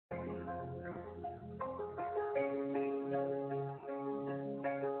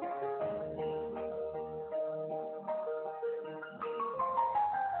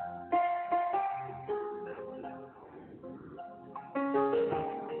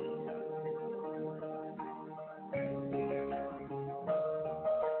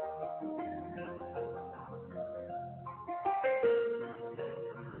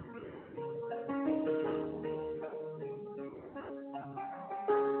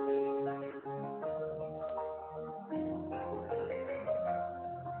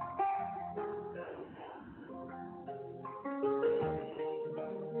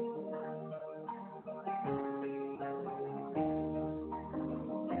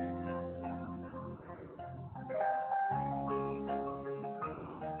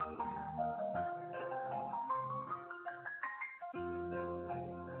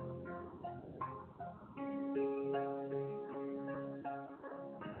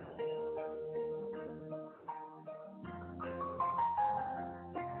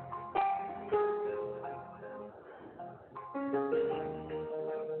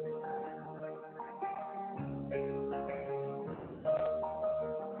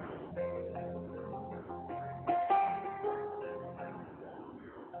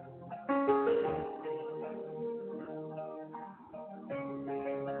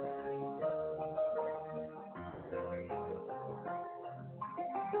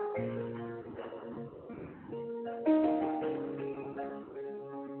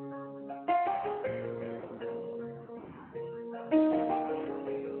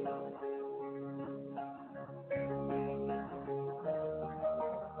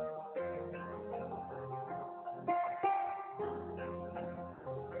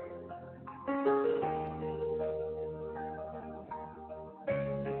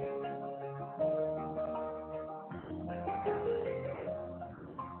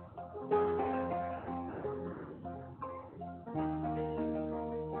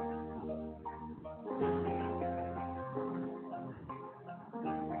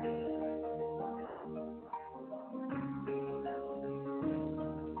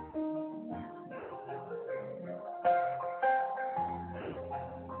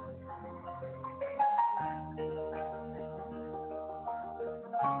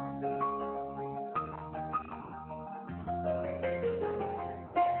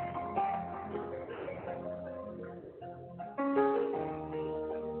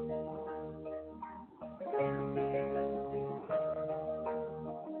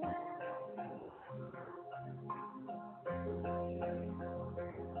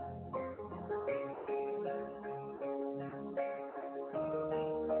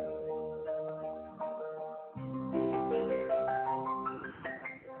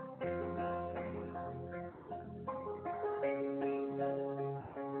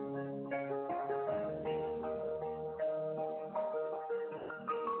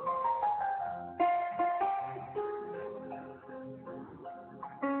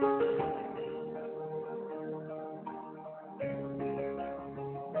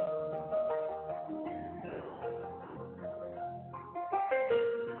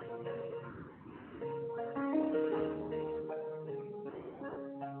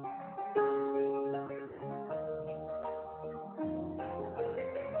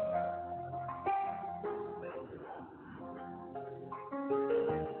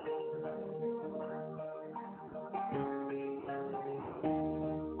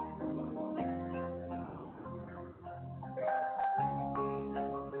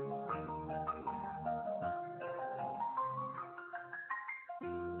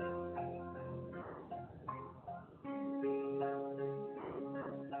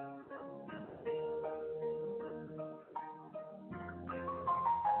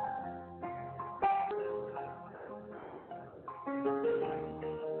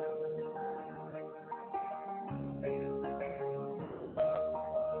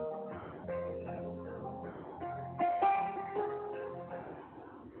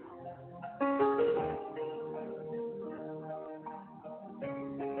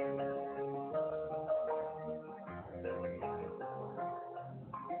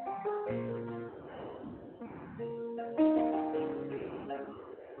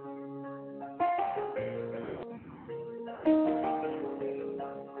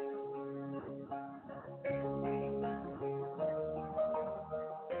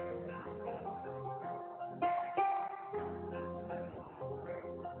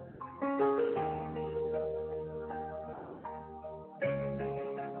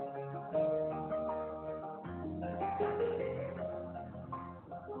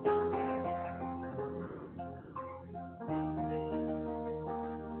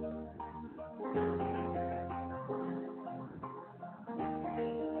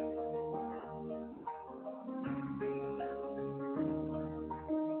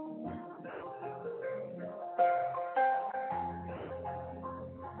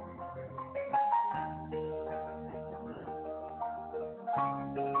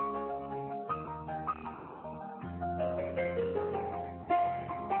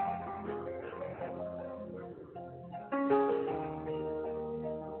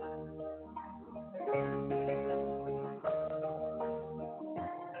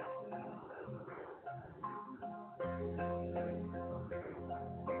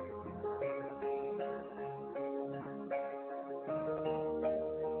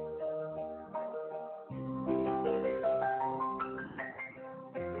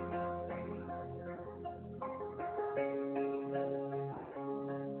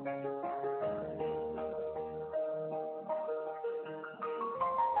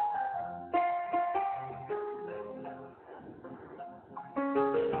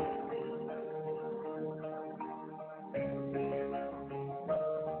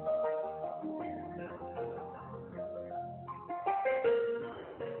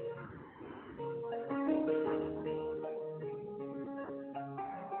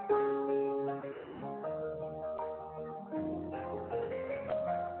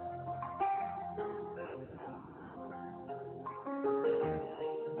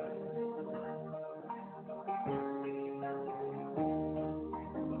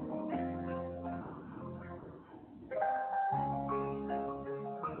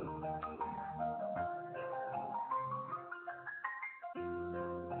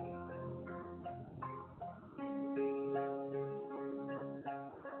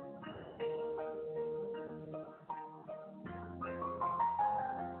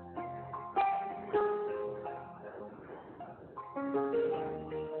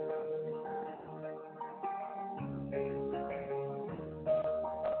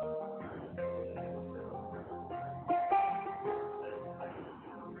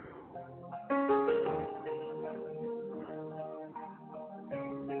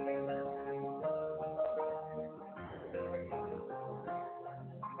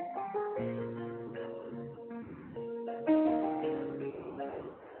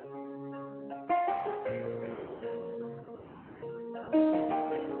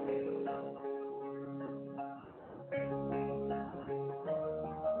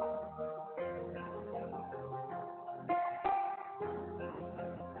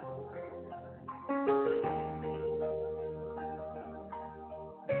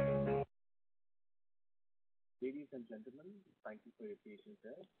Ladies and gentlemen, thank you for your patience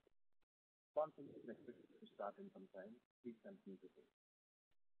there. Conference is expected to start in some time. Please continue to wait.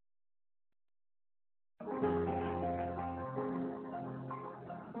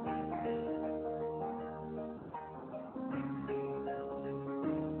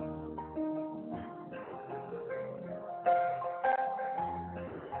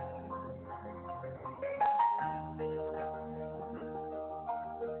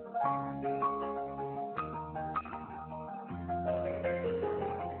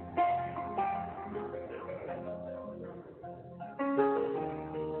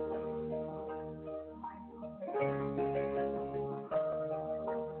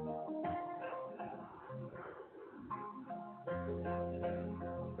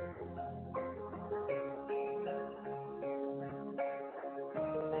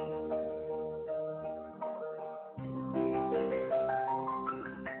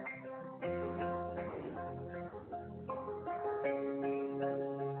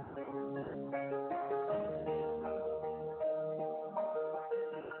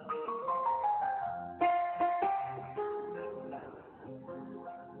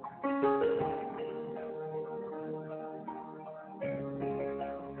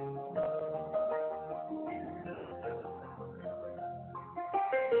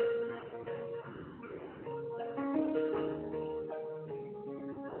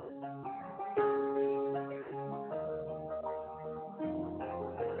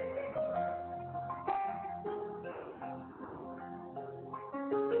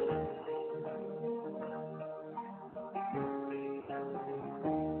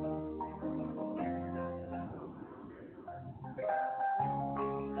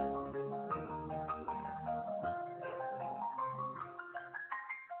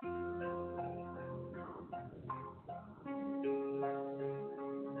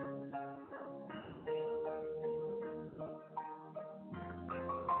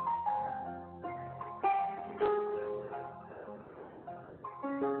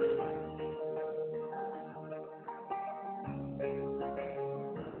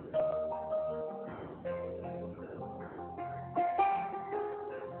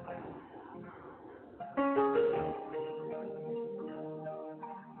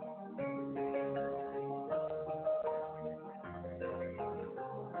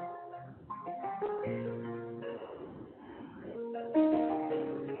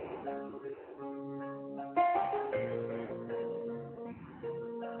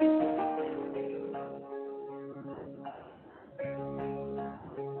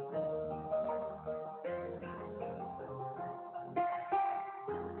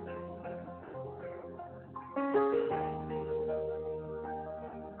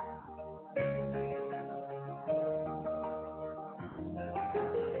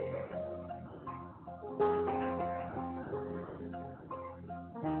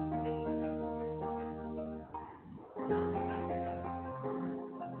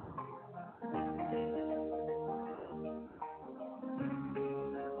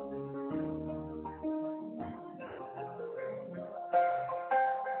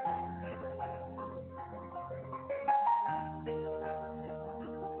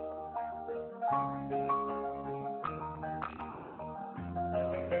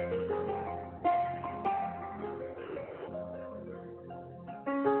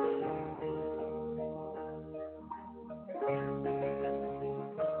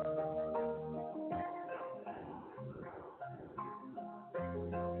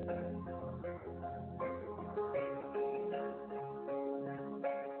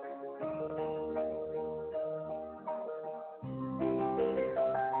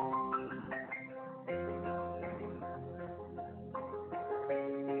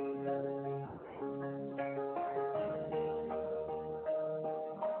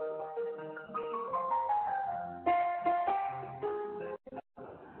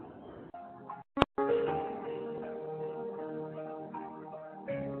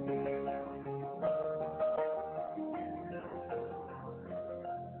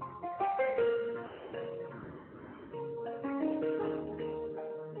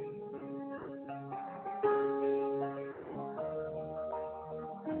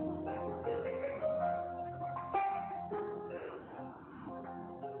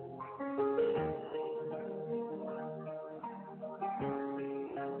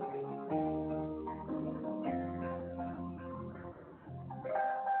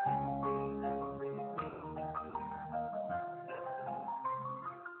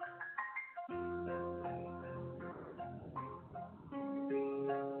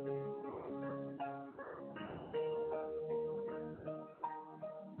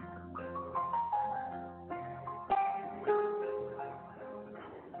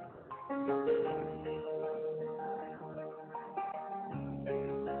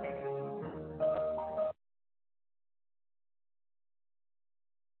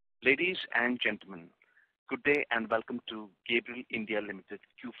 Ladies and gentlemen, good day and welcome to Gabriel India Limited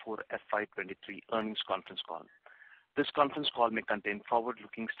Q4 FY23 earnings conference call. This conference call may contain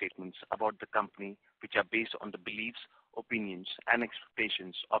forward-looking statements about the company which are based on the beliefs, opinions and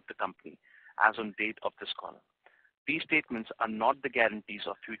expectations of the company as on date of this call. These statements are not the guarantees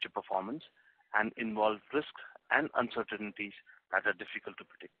of future performance and involve risks and uncertainties that are difficult to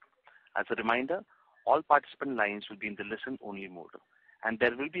predict. As a reminder, all participant lines will be in the listen-only mode, and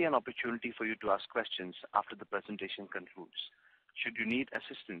there will be an opportunity for you to ask questions after the presentation concludes. Should you need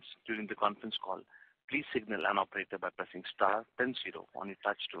assistance during the conference call, please signal an operator by pressing star then 0 on your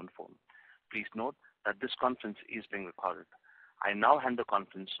touch-tone phone. Please note that this conference is being recorded. I now hand the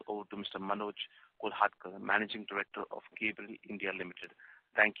conference over to Mr. Manoj Kolhatkar, Managing Director of Gabriel India Limited.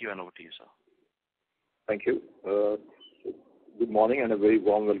 Thank you, and over to you, sir. Thank you. Good morning and a very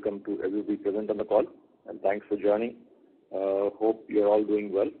warm welcome to everybody present on the call, and thanks for joining. Hope you're all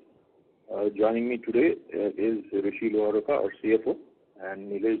doing well. Joining me today is Rishi Loharuka, our CFO,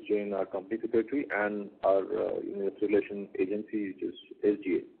 and Nilesh Jain, our Company Secretary, and our Investor Relations agency, which is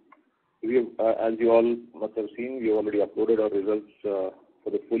SGA. As you all must have seen, we already uploaded our results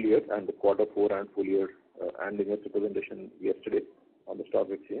for the full year and the quarter 4 and full year and investor presentation yesterday on the stock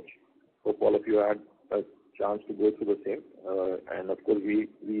exchange. Hope all of you had a chance to go through the same. And of course, we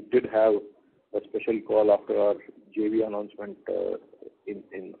did have a special call after our JV announcement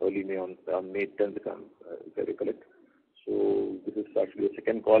in early May on May 10th, if I recollect. So this is actually the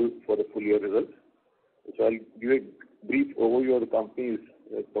second call for the full year results. So I'll give a brief overview of the company's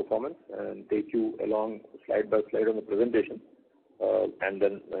performance and take you along slide by slide on the presentation, and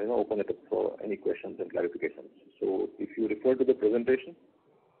then open it up for any questions and clarifications. So if you refer to the presentation,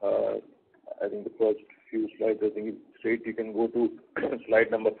 I think the first few slides, I think straight you can go to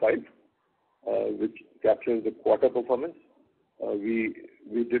slide number 5, which captures the quarter performance. We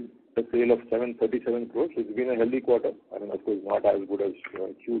did a sale of 737 crores. It's been a healthy quarter. I mean, of course, not as good as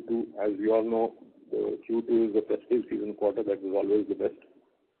Q2. As we all know, the Q2 is the festive season quarter. That is always the best.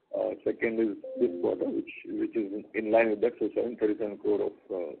 Second is this quarter, which is in line with that. So 737 crore of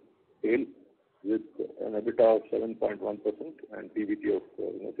sale with an EBITDA of 7.1% and PBT of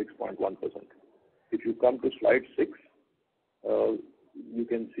 6.1%. If you come to slide 6, you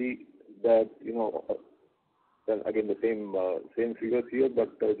can see that again the same figures here,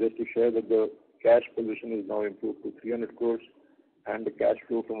 but just to share that the cash position is now improved to 300 crores, and the cash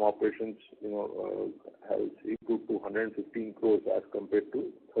flow from operations has improved to 115 crores as compared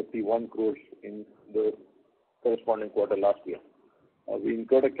to 31 crores in the corresponding quarter last year. We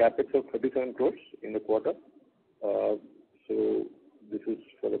incurred a capex of 37 crores in the quarter. So this is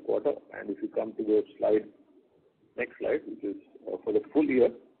for the quarter, and if you come to the next slide, which is for the full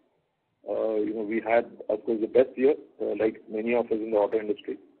year, we had, of course, the best year, like many of us in the auto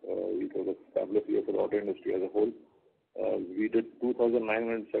industry. It was a fabulous year for the auto industry as a whole. We did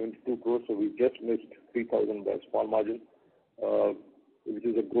 2,972 crores, so we just missed 3,000 by a small margin, which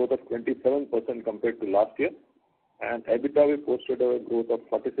is a growth of 27% compared to last year. And EBITDA, we posted a growth of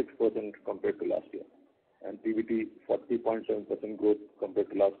 46% compared to last year. And PBT, 40.7% growth compared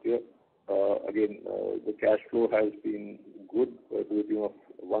to last year. Again, the cash flow has been good to the tune of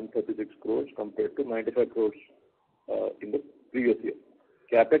 136 crores compared to 95 crores in the previous year.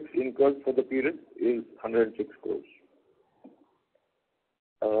 Capex incurred for the period is 106 crores.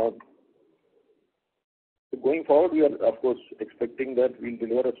 So going forward, we are, of course, expecting that we'll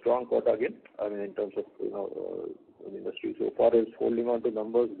deliver a strong quarter again. I mean, in terms of the industry. So far as holding on to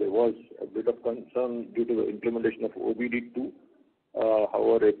numbers, there was a bit of concern due to the implementation of OBD2.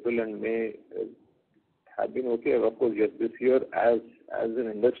 However, April and May have been okay. Of course, yes, this year as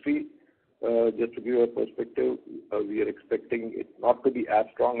an industry, just to give you a perspective, we are expecting it not to be as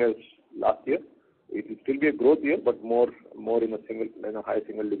strong as last year. It will still be a growth year, but more in a high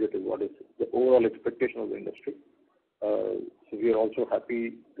single digit is what is the overall expectation of the industry. So we are also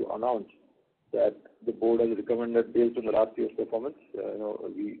happy to announce that the board has recommended, based on the last year's performance,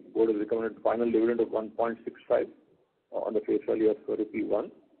 the board has recommended final dividend of 1.65 on the face value of rupee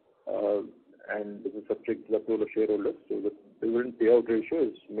 1, and this is subject to the approval of shareholders. So the dividend payout ratio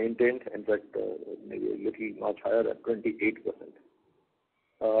is maintained, in fact, maybe a little much higher at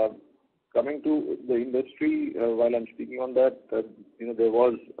 28%. Coming to the industry, while I'm speaking on that, there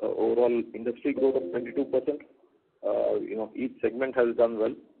was overall industry growth of 22%. Each segment has done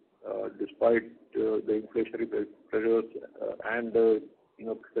well, despite the inflationary pressures and the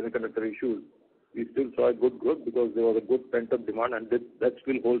semiconductor issues. We still saw a good growth because there was a good pent-up demand, and that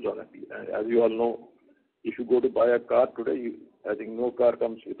still holds on. As you all know, if you go to buy a car today, I think no car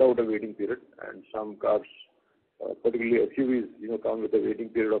comes without a waiting period, and some cars particularly SUVs, come with a waiting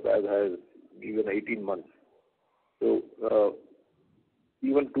period of as high as even 18 months. So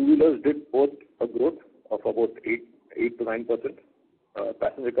even two-wheelers did post a growth of about 8 to 9%.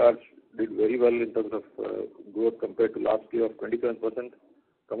 Passenger cars did very well in terms of growth compared to last year of 27%.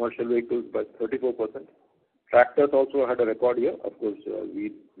 Commercial vehicles by 34%. Tractors also had a record year. Of course,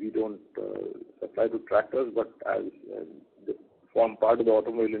 we don't supply to tractors, but as they form part of the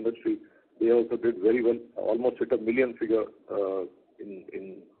automobile industry, they also did very well, almost hit a million figure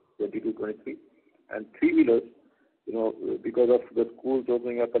in 22-23. And three-wheelers, because of the schools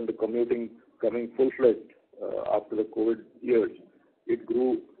opening up and the commuting coming full-fledged after the COVID years, it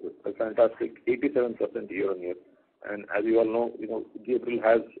grew a fantastic 87% year on year. And as you all know, Gabriel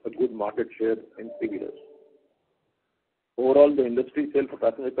has a good market share in three-wheelers. Overall, the industry sale for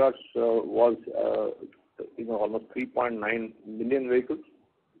passenger cars was, almost 3.9 million vehicles,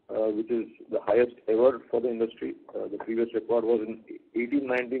 which is the highest ever for the industry. The previous record was in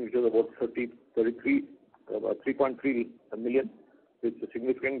 18-19, which was about 3.3 million. It's a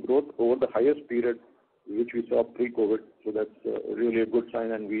significant growth over the highest period which we saw pre-COVID. So that's really a good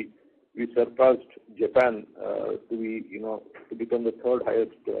sign, and we surpassed Japan to become the third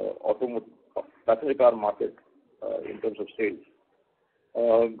highest passenger car market in terms of sales.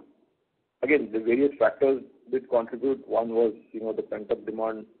 Again, the various factors did contribute. One was, the pent-up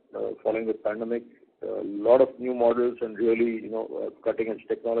demand following the pandemic, a lot of new models and really, cutting-edge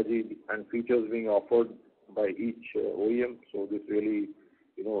technology and features being offered by each OEM. So this really,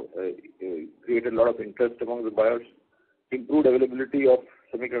 created a lot of interest among the buyers. Improved availability of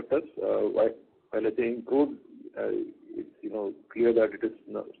semiconductors. While I say improved, it's clear that it is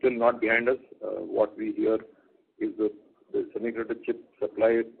still not behind us. What we hear is the semiconductor chip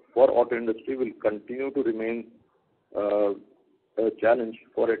supply for auto industry will continue to remain a challenge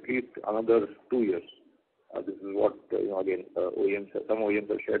for at least another 2 years. This is what some OEMs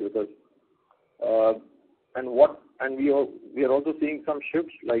have shared with us. And we are also seeing some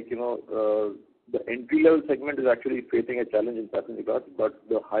shifts, like the entry level segment is actually facing a challenge in passenger cars, but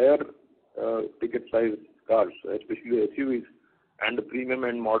the higher ticket size cars, especially the SUVs and the premium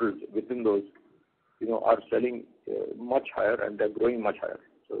end models within those, are selling much higher, and they're growing much higher.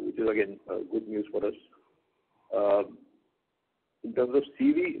 So which is again good news for us. In terms of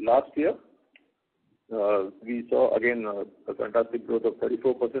CV, last year we saw again a fantastic growth of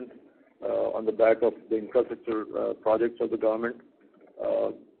 34% on the back of the infrastructure projects of the government.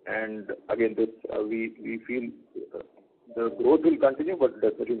 And again, this we feel the growth will continue, but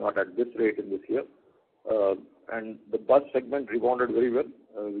definitely not at this rate in this year. And the bus segment rebounded very well,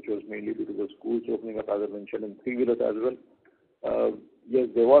 which was mainly due to the schools opening up, as I mentioned, and three-wheelers as well. Yes,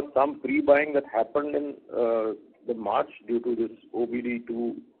 there was some pre-buying that happened in the March due to this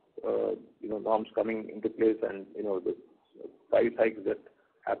OBD2 norms coming into place, and the price hikes that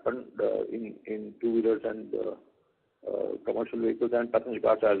happened in two-wheelers and commercial vehicles and passenger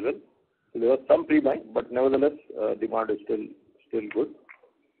cars as well. So there was some pre-buying, but nevertheless, demand is still good.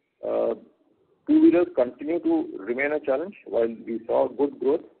 Two-wheelers continue to remain a challenge while we saw good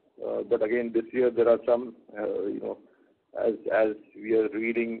growth. But again, this year there are some, as we are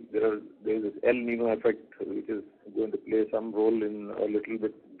reading, there is this El Nino effect which is going to play some role in a little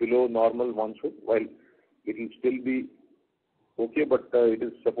bit below normal monsoon. While it will still be okay, but it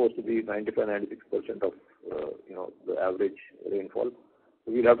is supposed to be 95-96% of the average rainfall.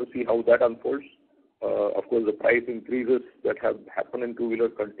 So we'll have to see how that unfolds. Of course, the price increases that have happened in two-wheeler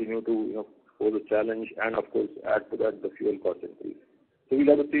continue to pose a challenge, and of course add to that the fuel cost increase. So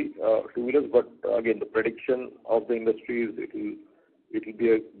we'll have to see two-wheelers, but again, the prediction of the industry is it will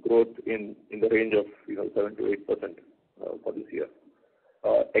be a growth in the range of 7 to 8% for this year.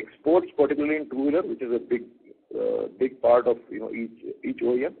 Exports, particularly in two-wheeler, which is a big part of each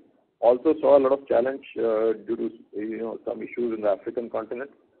OEM, also saw a lot of challenge due to some issues in the African continent,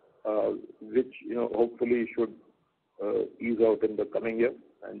 which hopefully should ease out in the coming year,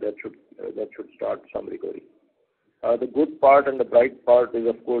 and that should start some recovery. The good part and the bright part is,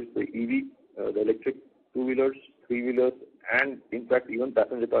 of course, the EV, the electric two-wheelers, three-wheelers, and in fact even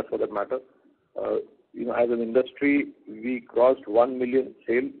passenger cars for that matter. As an industry, we crossed 1 million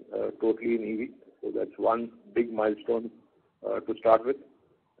sales totally in EV, so that's one big milestone to start with.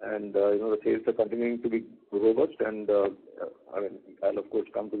 And the sales are continuing to be robust, and I'll of course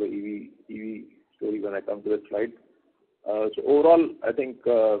come to the EV story when I come to the slide. So overall, I think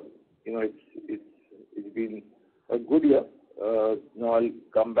it's been a good year. Now I'll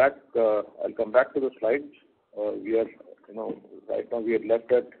come back to the slides. We are right now we had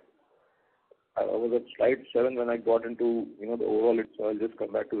left at I was at slide 7 when I got into the overall. So I'll just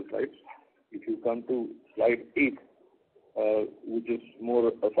come back to the slides. If you come to slide 8, which is more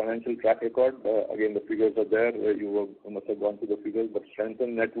a financial track record, again, the figures are there. You must have gone through the figures, but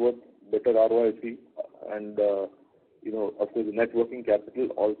strengthened net worth, better ROIC, and, of course, the net working capital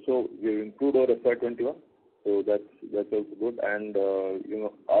also, we have improved our FY21. So that's also good. And,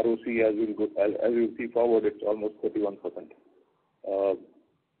 ROC, as we'll see forward, it's almost 31%.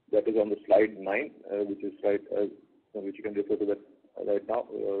 That is on the slide 9, which is which you can refer to that right now.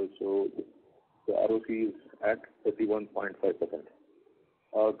 So the ROC is at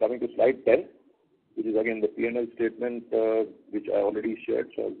 31.5%. Coming to slide 10, which is again the P&L statement, which I already shared.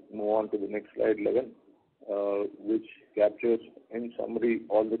 So I'll move on to the next slide 11, which captures in summary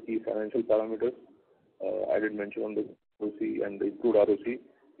all the key financial parameters. I did mention on the ROC and the improved ROC.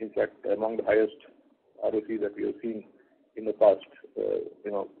 In fact, among the highest ROC that we have seen in the past,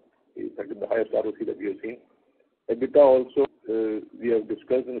 in fact, the highest ROC that we have seen. EBITDA also, we have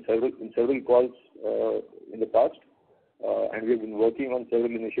discussed in several calls in the past, and we have been working on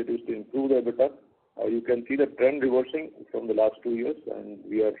several initiatives to improve the EBITDA. You can see the trend reversing from the last 2 years, and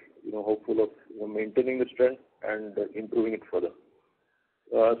we are hopeful of maintaining this trend and improving it further.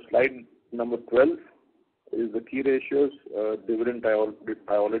 Slide number 12 is the key ratios. Dividend I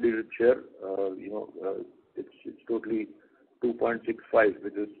already did share. It's totally 2.65,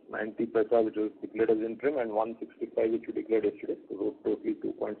 which is 90 paisa, which was declared as interim, and 165, which we declared yesterday. So totally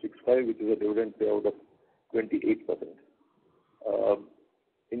 2.65, which is a dividend payout of 28%.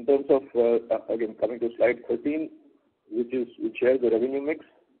 In terms of, again, coming to slide 13, which shares the revenue mix.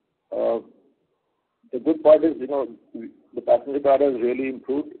 The good part is, the passenger car has really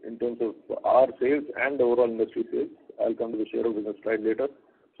improved in terms of our sales and the overall industry sales. I'll come to the share of business slide later.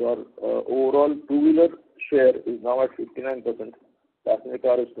 So our overall two-wheeler share is now at 59%, passenger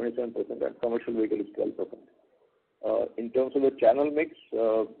car is 27%, and commercial vehicle is 12%. In terms of the channel mix,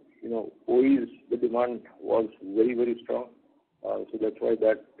 OEs, the demand was very, very strong. So that's why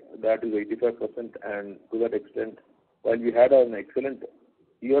that is 85%, and to that extent, while we had an excellent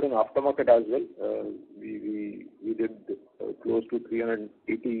year in aftermarket as well, we did close to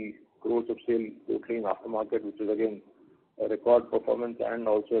 380 crores of sale totally in aftermarket, which is again a record performance and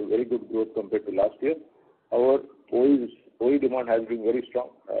also a very good growth compared to last year. Our OE demand has been very strong,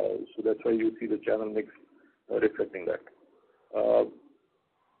 so that's why you see the channel mix reflecting that.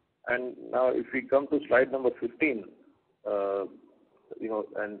 And now if we come to slide number 15,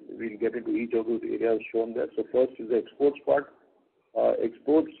 and we'll get into each of those areas shown there. So first is the exports part.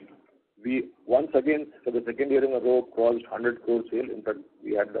 Exports, we once again for the second year in a row crossed 100 crore sale. In fact,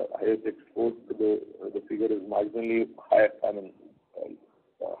 we had the highest export. The figure is marginally higher.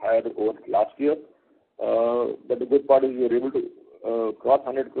 Higher over last year. But the good part is we were able to cross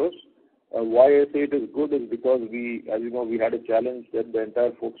 100 crores. Why I say it is good is because we had a challenge that the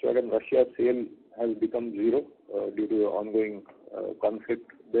entire Volkswagen Russia sale has become zero due to the ongoing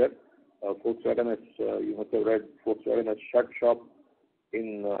conflict there. Volkswagen has, you must have read, Volkswagen has shut shop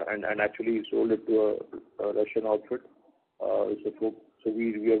and actually sold it to a Russian outfit. So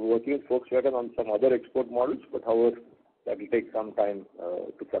we are working with Volkswagen on some other export models, but however, that will take some time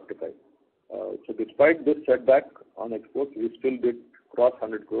to fructify. So despite this setback on exports, we still did cross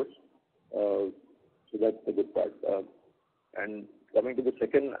 100 crores. So that's the good part. And coming to the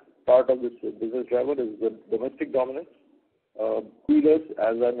second part of this business driver is the domestic dominance. Two-wheelers,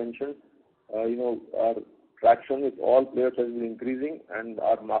 as I mentioned, our traction with all players has been increasing, and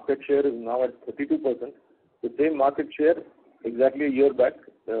our market share is now at 32%. The same market share exactly a year back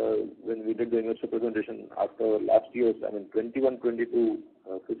when we did the investor presentation after last year's, 21-22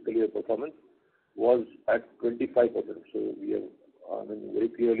 fiscal year performance was at 25%. So we have very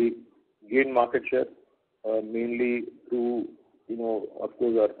clearly gained market share, mainly through, of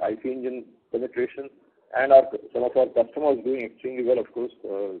course, our IC engine penetration and some of our customers doing extremely well, of course,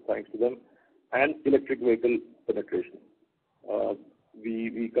 thanks to them, and electric vehicle penetration.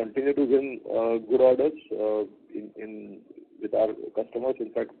 We continue to win good orders with our customers.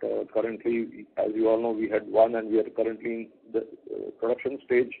 In fact, currently, as you all know, we had one, and we are currently in the production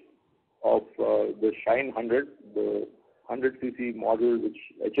stage of the Shine 100, the 100cc model, which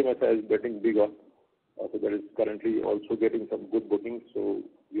HMSI is betting big on. So that is currently also getting some good bookings. So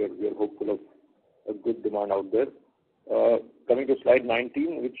we are hopeful of a good demand out there. Coming to slide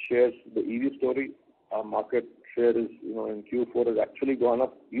 19, which shares the EV story. Our market share is, in Q4 has actually gone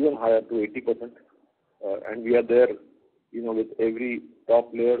up even higher to 80%. And we are there, with every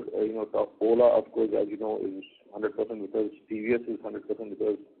top player, top Ola, of course, as you know, is 100% because TVS is 100%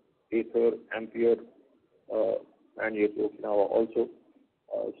 because Ather, Ampere, and yes, Okinawa also.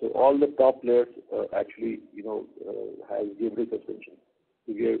 So all the top players actually, have Gabriel suspension.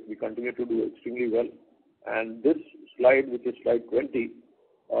 So we continue to do extremely well. And this slide, which is slide 20,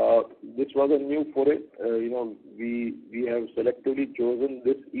 this was a new foray. We have selectively chosen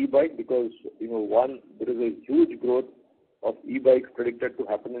this e-bike because, one, there is a huge growth of e-bikes predicted to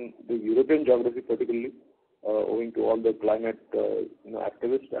happen in the European geography, particularly owing to all the climate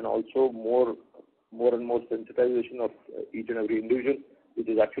activists, and also more and more sensitization of each and every individual, which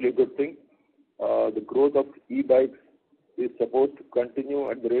is actually a good thing. The growth of e-bikes is supposed to continue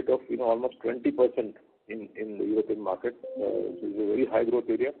at the rate of almost 20% in the European market. So it's a very high growth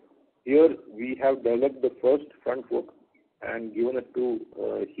area. Here we have developed the first front fork and given it to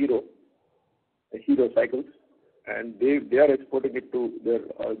Hero Cycles, and they are exporting it to their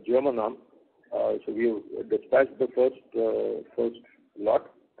German arm. So we have dispatched the first lot,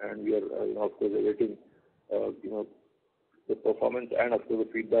 and we are of course awaiting the performance and of course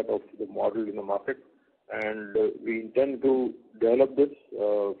the feedback of the model in the market. And we intend to develop this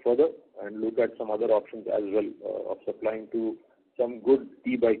further and look at some other options as well of supplying to some good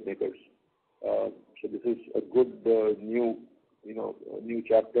e-bike makers. So this is a good new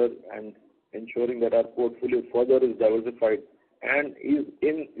chapter, and ensuring that our portfolio further is diversified and is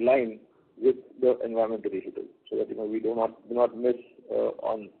in line with the environment initiative, so that we do not miss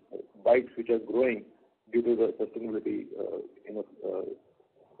on bikes which are growing due to the sustainability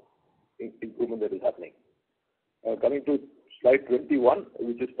improvement that is happening. Coming to slide 21,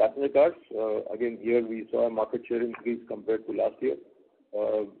 which is passenger cars. Again, here we saw a market share increase compared to last year.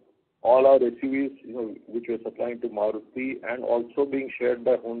 All our SUVs, which we're supplying to Maruti and also being shared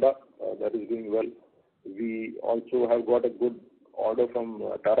by Honda, that is doing well. We also have got a good order from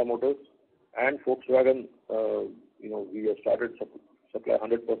Tata Motors and Volkswagen. We have started supply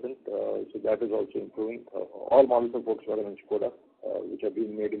 100%, so that is also improving. All models of Volkswagen and Skoda, which are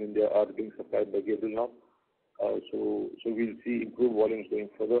being made in India, are being supplied by Gabriel now. So we'll see improved volumes going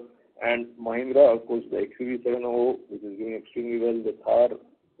further. And Mahindra, of course, the XUV700, which is doing extremely well. The Thar,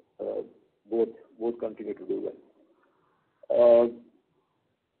 both continue to do well.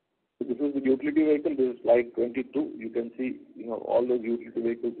 So this is the utility vehicle. This is slide 22. You can see, all those utility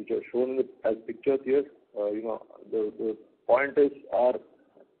vehicles which are shown as pictures here. The point is our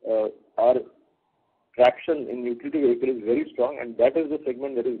traction in utility vehicle is very strong, and that is the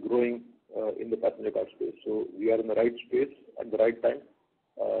segment that is growing in the passenger car space. So we are in the right space at the right time.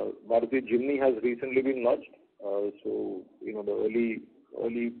 Maruti Jimny has recently been launched. So the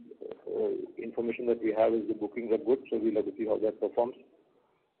early information that we have is the bookings are good. So we'll have to see how that performs.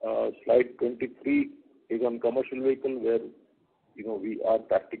 Slide 23 is on commercial vehicle, where we are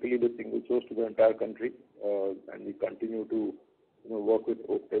practically the single source to the entire country, and we continue to work with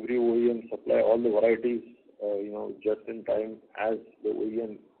every OEM, supply all the varieties just in time as the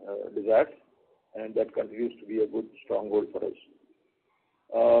OEM desires, and that continues to be a good stronghold for us.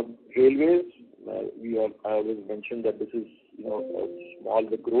 Railways, I always mentioned that this is small.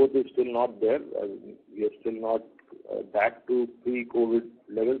 The growth is still not there. We are still not back to pre-COVID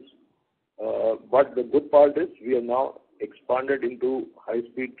levels. But the good part is we are now expanded into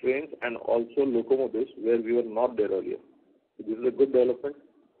high-speed trains and also locomotives where we were not there earlier. So this is a good development.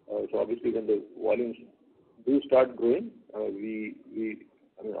 So obviously when the volumes do start growing, we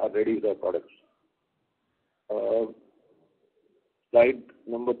are ready with our products. Slide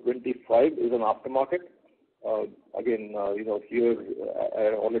number 25 is an aftermarket. Again, here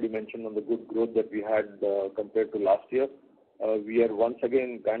I already mentioned on the good growth that we had compared to last year. We are once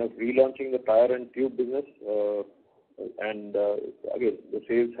again kind of relaunching the tire and tube business, and again the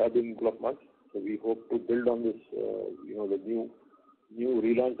sales have been a couple of months. So we hope to build on this, the new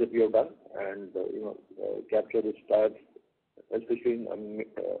relaunch that we have done, and capture this tire, especially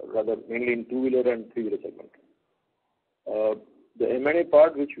mainly in two-wheeler and three-wheeler segment. The M&A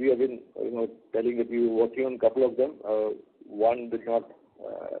part, which we have been, telling that we were working on a couple of them. One did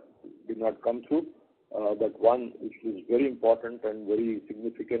not come through, but one which is very important and very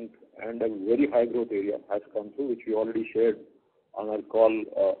significant and a very high growth area has come through, which we already shared on our call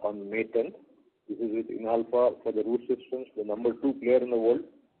on May 10th. This is with Inalfa for the roof systems, the number 2 player in the world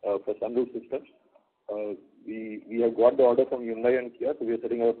for sunroof systems. We have got the order from Hyundai and Kia, so we are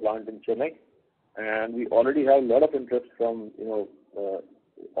setting up a plant in Chennai. And we already have a lot of interest from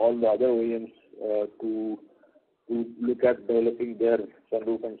all the other OEMs to look at developing their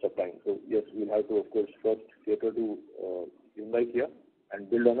sunroof and supplying. So yes, we'll have to of course first cater to Hyundai Kia and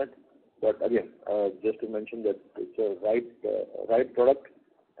build on it. But again, just to mention that it's a right product,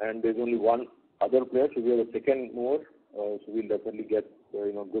 and there's only one other player, so we are the second mover. So we'll definitely get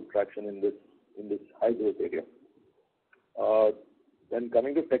good traction in this high growth area. Then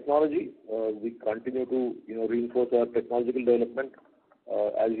coming to technology, we continue to reinforce our technological development.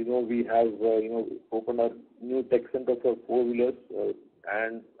 As you know, we have opened a new tech center for four-wheelers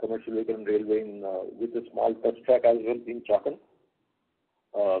and commercial vehicle and railway with a small test track as well in Chakan.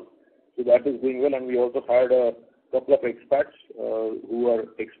 So that is going well, and we also hired a couple of expats who are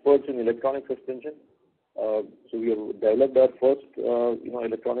experts in electronic suspension. So we have developed our first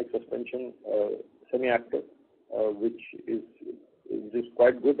electronic suspension semi-active, which is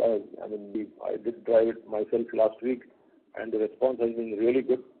quite good. I did drive it myself last week, and the response has been really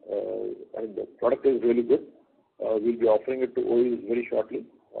good. And the product is really good. We'll be offering it to OEs very shortly.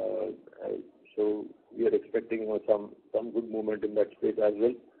 So we are expecting some good movement in that space as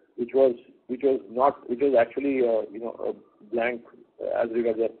well, which was actually a blank as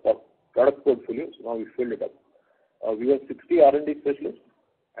regards our product portfolio. So now we filled it up. We have 60 R&D specialists,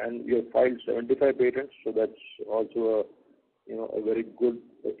 and we have filed 75 patents. So that's also a very good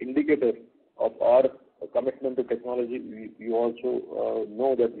indicator of our commitment to technology. We also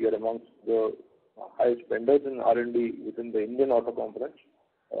know that we are amongst the highest spenders in R&D within the Indian auto components,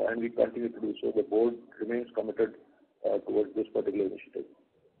 and we continue to do so. The board remains committed towards this particular initiative.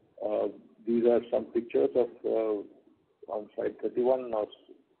 These are some pictures of on slide 31 now,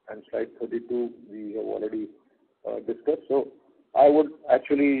 and slide 32 we have already discussed. So I would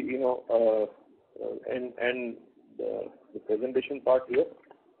actually end the presentation part here,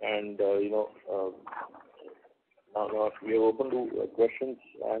 and now we are open to questions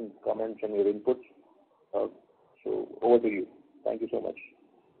and comments and your inputs. So over to you. Thank you so much.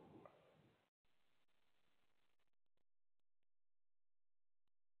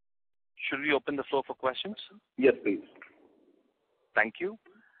 Should we open the floor for questions? Yes, please. Thank you.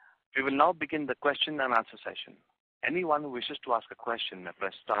 We will now begin the question and answer session. Anyone who wishes to ask a question may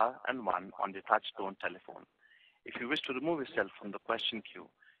press star and one on the touch-tone telephone. If you wish to remove yourself from the question queue,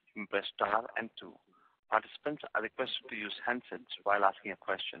 you may press star and two. Participants are requested to use handsets while asking a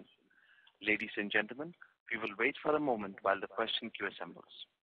question. Ladies and gentlemen, we will wait for a moment while the question queue assembles.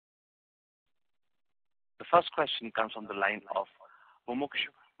 The first question comes from the line of Mumuksh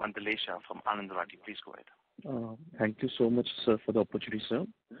Mandalesha from Anand Rathi. Please go ahead. Thank you so much, sir, for the opportunity, sir.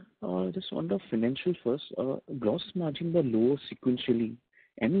 Just on the financial first, gross margin were lower sequentially.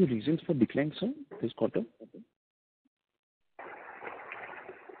 Any reasons for decline, sir, this quarter?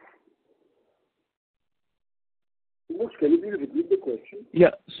 Can you please repeat the question?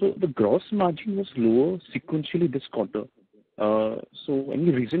 Yeah, so the gross margin was lower sequentially this quarter. So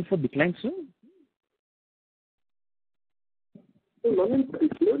any reason for decline, sir? So none in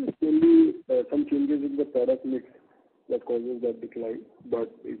particular. It's only some changes in the product mix that causes that decline.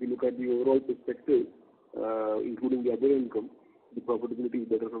 But if you look at the overall perspective, including the other income, the profitability is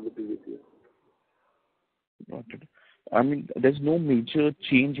better from the previous year. Got it. I mean, there's no major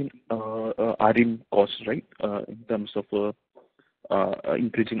change in RM costs, right? In terms of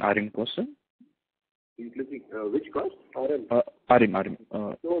increasing RM costs, sir? Increasing which cost? RM. RM.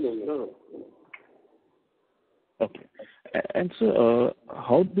 No. Okay. And so,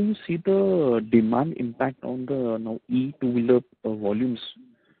 how do you see the demand impact on the now e-two-wheeler volumes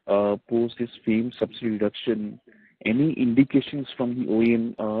post this FAME subsidy reduction? Any indications from the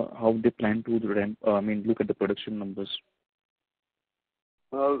OEM how they plan to ramp? Look at the production numbers.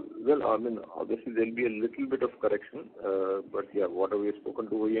 Obviously there'll be a little bit of correction, but yeah, whatever we have spoken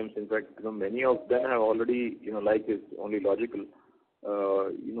to OEMs, in fact, many of them have already, like is only logical.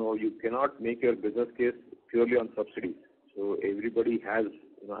 You cannot make your business case purely on subsidies. So everybody has,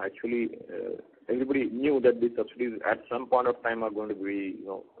 everybody knew that the subsidies at some point of time are going to be,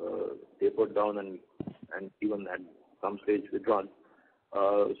 tapered down and even at some stage withdrawn.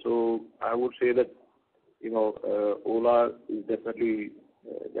 So I would say that, Ola is definitely,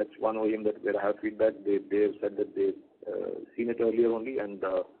 that's one OEM that where I have feedback. They have said that they've seen it earlier only, and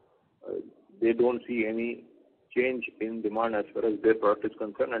they don't see any change in demand as far as their product is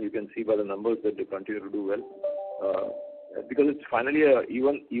concerned, and you can see by the numbers that they continue to do well. Because it's finally,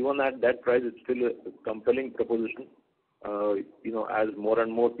 even at that price, it's still a compelling proposition. As more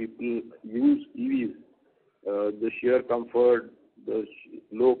and more people use EVs, the sheer comfort, the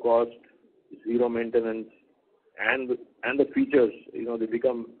low cost, zero maintenance, and the features, they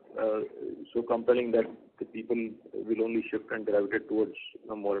become so compelling that the people will only shift and gravitate towards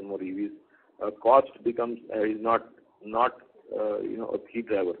more and more EVs. Cost becomes is not a key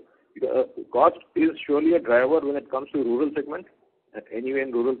driver. Cost is surely a driver when it comes to rural segment. And anyway,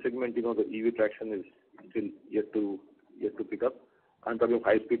 in rural segment, the EV traction is still yet to pick up. I'm talking of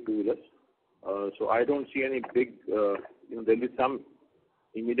high-speed two-wheelers. So I don't see any big, there'll be some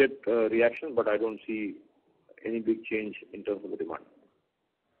immediate reaction, but I don't see any big change in terms of the demand.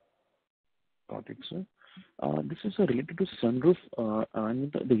 Got it, sir. This is related to sunroof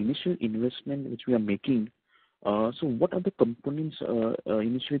and the initial investment which we are making. So what are the components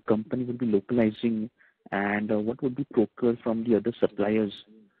initially company will be localizing, and what would be procured from the other suppliers?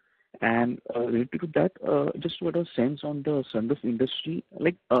 And related to that, just what a sense on the sunroof industry,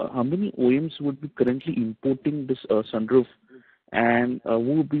 like how many OEMs would be currently importing this sunroof, and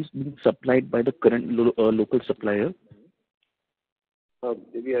who would be being supplied by the current local supplier?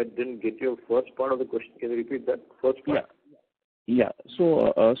 Maybe I didn't get your first part of the question. Can you repeat that first part? Yeah.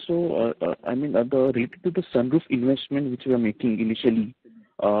 So, I mean, the related to the sunroof investment which we are making initially,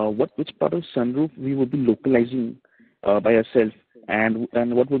 which part of sunroof we would be localizing by ourselves, and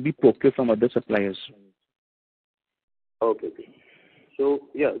what would be procured from other suppliers? Okay. So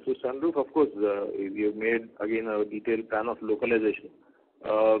sunroof, of course, we have made again a detailed plan of localization.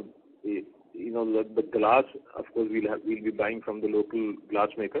 The glass, of course, we'll be buying from the local glass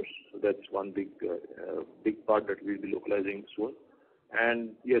makers. So that's one big part that we'll be localizing soon.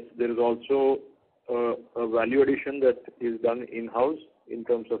 And yes, there is also a value addition that is done in-house in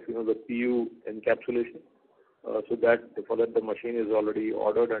terms of the PU encapsulation. So that for that the machine is already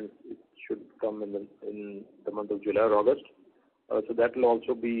ordered and it should come in the month of July or August. So that will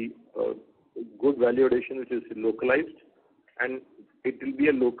also be a good value addition which is localized, and it will be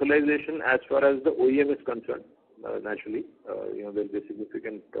a localization as far as the OEM is concerned. Naturally, there will be a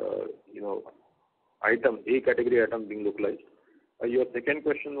significant item, A category item being localized. Your second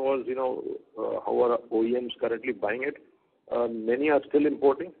question was, how are OEMs currently buying it? Many are still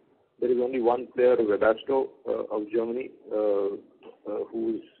importing. There is only one player, Webasto of Germany,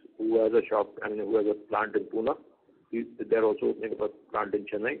 who has a shop and who has a plant in Pune. They're also opening up a plant in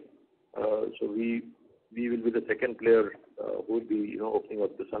Chennai. So we will be the second player who will be opening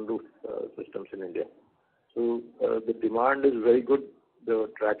up the sunroof systems in India. So the demand is very good. The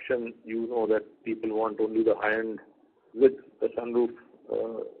traction, that people want only the high end with the sunroof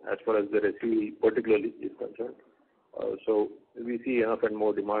as far as the SUV particularly is concerned. So we see enough and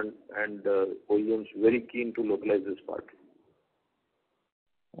more demand, and OEMs very keen to localize this part.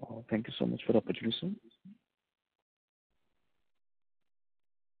 Thank you so much for the opportunity, sir.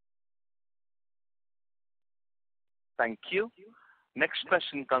 Thank you. Next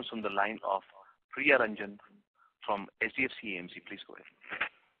question comes from the line of Priya Ranjan from HDFC AMC. Please go ahead.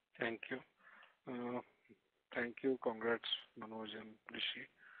 Thank you. Thank you. Congrats, Manoj and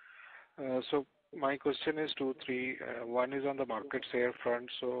Rishi. So my question is 2, 3. One is on the market share front.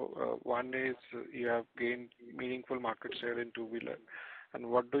 So one is you have gained meaningful market share in two-wheeler. And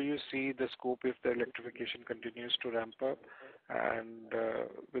what do you see the scope if the electrification continues to ramp up and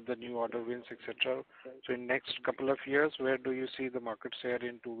with the new order wins, etc.? So in next couple of years, where do you see the market share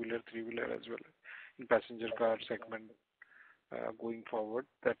in two-wheeler, three-wheeler as well, in passenger car segment going forward?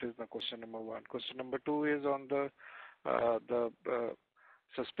 That is the question number 1. Question number 2 is on the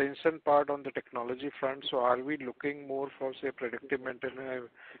suspension part on the technology front. So are we looking more for, say, predictive maintenance,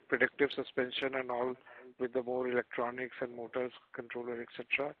 predictive suspension and all with the more electronics and motors, controller,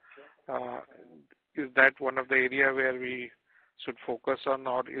 etc.? Is that one of the area where we should focus on,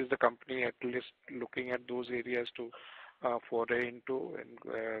 or is the company at least looking at those areas to foray into and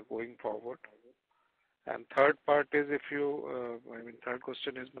going forward? And third part is third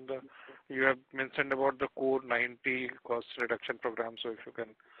question is, you have mentioned about the Core 90 cost reduction program. So if you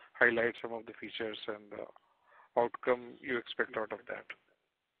can highlight some of the features and the outcome you expect out of that.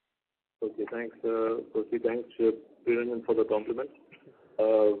 Okay, thanks. Thanks, Priyanjan, for the compliment.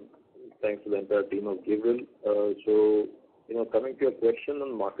 Thanks to the entire team of Gabriel. So, coming to your question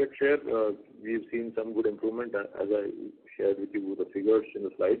on market share, we've seen some good improvement as I shared with you the figures in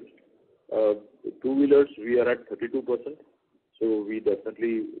the slides. Two-wheelers, we are at 32%. So we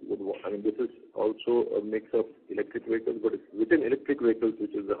definitely would this is also a mix of electric vehicles, but within electric vehicles,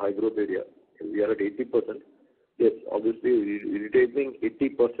 which is the high growth area, we are at 80%. Yes, obviously, retaining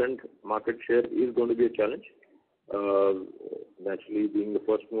 80% market share is going to be a challenge. Naturally, being the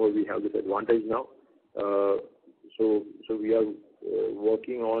first mover, we have this advantage now. So we are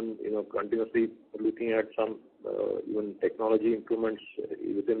working on, continuously looking at some even technology improvements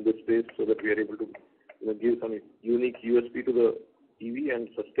within this space so that we are able to give some unique USP to the EV and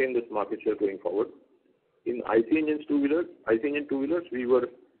sustain this market share going forward. In IC engine two-wheelers, we were,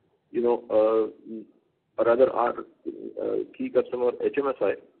 rather our key customer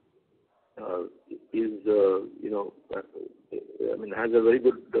HMSI is, has a very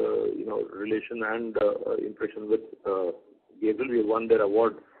good, relation and impression with Gabriel. We won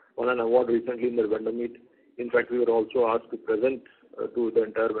an award recently in their vendor meet. In fact, we were also asked to present to the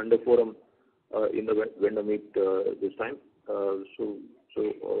entire vendor forum in the vendor meet this time. So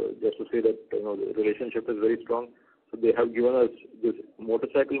So just to say that the relationship is very strong. So they have given us this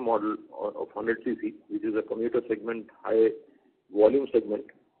motorcycle model of 100cc, which is a commuter segment, high volume segment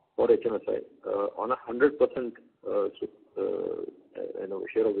for HMSI on a 100%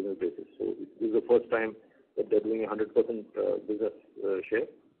 share of business basis. So this is the first time that they're doing a 100% business share.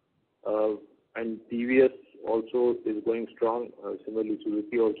 And TVS also is going strong. Similarly,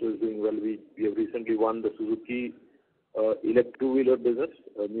 Suzuki also is doing well. We have recently won the Suzuki electric two-wheeler business,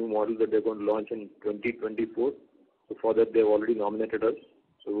 a new model that they're going to launch in 2024. So for that, they've already nominated us.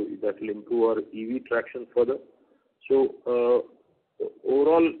 So that will improve our EV traction further. So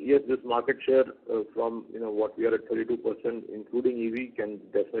overall, yes, this market share from what we are at 32%, including EV, can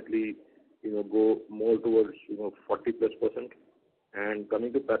definitely go more towards 40+%. And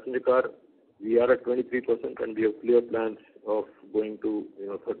coming to passenger car, we are at 23%, and we have clear plans of going to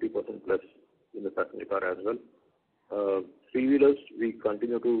 30% plus in the passenger car as well. Three-wheelers, we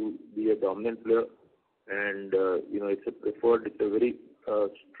continue to be a dominant player, and it's a preferred, it's a very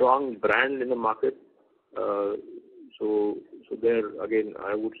strong brand in the market. So there again,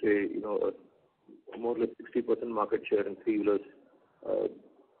 I would say more or less 60% market share in three-wheelers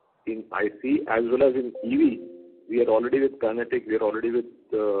in IC as well as in EV. We are already with Kinetic, we are already with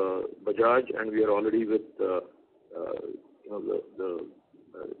Bajaj, and we are already with the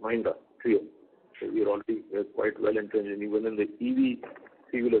Mahindra Trio. So we are already quite well entrenched even in the EV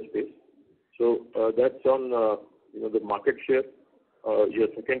three-wheeler space. So that's on the market share. Your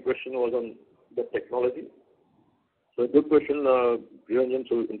second question was on the technology. So good question, Priyanjan.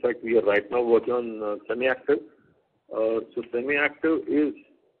 So in fact, we are right now working on semi-active. So semi-active is,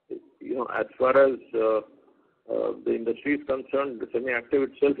 as far as the industry is concerned, the semi-active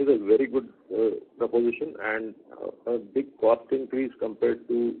itself is a very good proposition and a big cost increase compared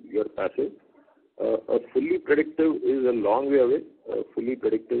to your passive. A fully predictive is a long way away. Fully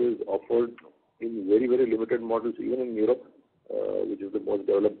predictive is offered in very, very limited models, even in Europe, which is the most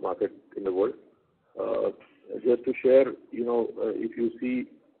developed market in the world. Just to share, if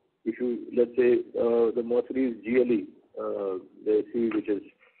you let's say the Mercedes GLE, the SUV, which is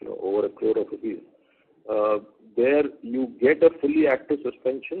over 1 crore rupees, there you get a fully active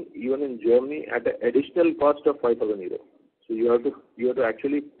suspension even in Germany at an additional cost of 5,000 euros. So you have to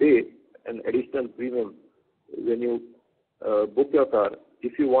actually pay an additional premium when you book your car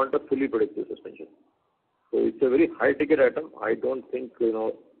if you want a fully predictive suspension. So it's a very high ticket item. I don't think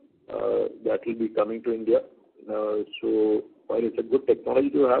that will be coming to India. So while it's a good technology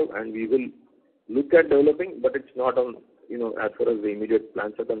to have, and we will look at developing, but it's not on as far as the immediate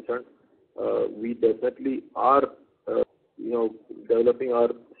plans are concerned. We definitely are developing our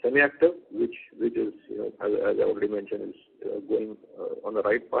semi-active, which is as I already mentioned, is going on the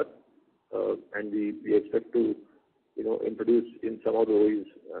right path, and we expect to introduce in some of the OEs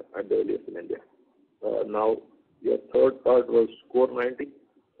at the earliest in India. Now your third part was Core 90.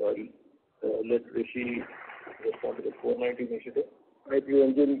 Let Rishi respond to the Core 90 initiative. Hi,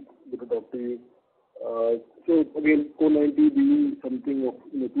 Priyanjan, good to talk to you. So again, Core 90 being something of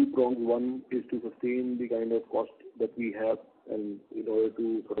two prongs. One is to sustain the kind of cost that we have, and in order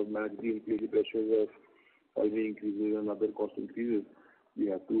to sort of manage the inflationary pressures of salary increases and other cost increases, we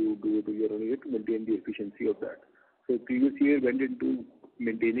have to do it year on year to maintain the efficiency of that. So previous year went into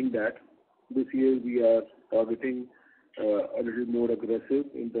maintaining that. This year we are targeting a little more aggressive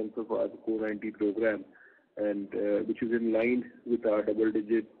in terms of our Core 90 program, and which is in line with our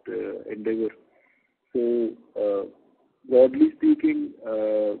double-digit endeavor. So broadly speaking,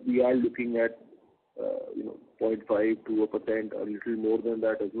 we are looking at 0.5 to 1%, a little more than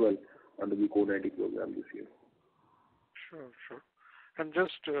that as well under the Core 90 program this year. Sure. And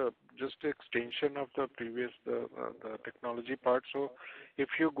just extension of the previous the technology part. So if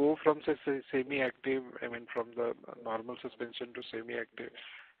you go from say semi-active, from the normal suspension to semi-active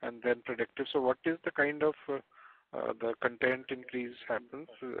and then predictive, so what is the kind of the content increase happens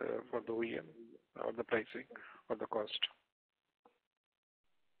for the OEM or the pricing or the cost?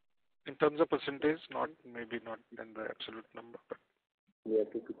 In terms of percentage, maybe not in the absolute number, but yeah,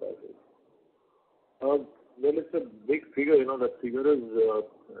 55. Well, it's a big figure. That figure is,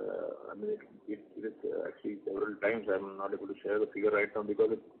 it is actually several times. I'm not able to share the figure right now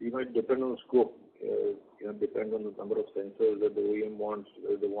because it depends on the scope. It depends on the number of sensors that the OEM wants.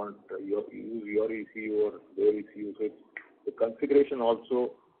 They want your ECU or their ECU. So the configuration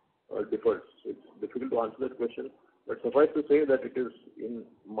also differs. It's difficult to answer that question, but suffice to say that it is in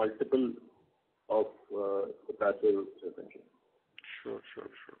multiple of the passive suspension. Sure.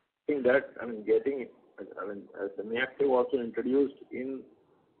 I think that, semi-active also introduced in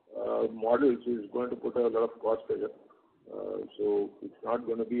models is going to put a lot of cost pressure. So it's not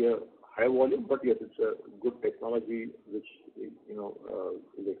going to be a high volume, but yes, it's a good technology which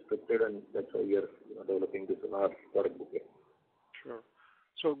is expected, and that's why we are developing this in our product bouquet. Sure.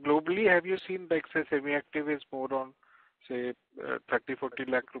 So globally, have you seen like say semi-active is more on say 30-40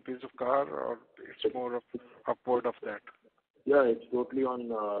 lakh rupees of car, or it's more of upward of that? Yeah, it's totally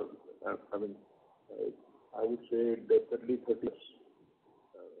on. I would say definitely 30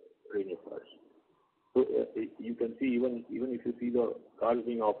 range of cars. So you can see even if you see the cars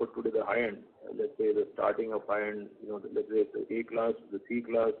being offered today, the high end, let's say the starting of high end, let's say the A class, the C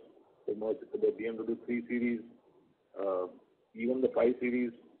class, the BMW 3 Series, even the 5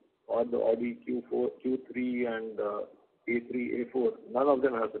 Series, or the Audi Q4, Q3, and A3, A4, none of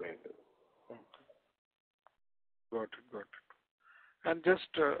them has an active. Okay. Got it. And just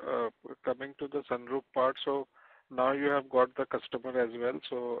coming to the sunroof part, so now you have got the customer as well,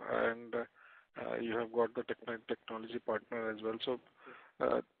 so and you have got the technology partner as well. So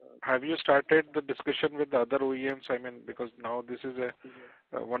have you started the discussion with the other OEMs? I mean, because now this is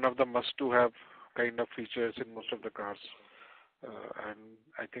one of the must-to-have kind of features in most of the cars. And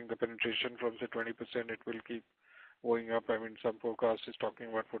I think the penetration from say 20%, it will keep going up. I mean, some forecast is talking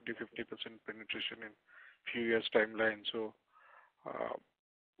about 40-50% penetration in few years timeline. So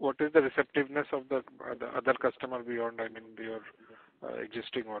what is the receptiveness of the other customer beyond, I mean, your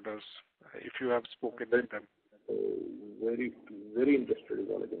existing orders, if you have spoken with them? Very, very interested is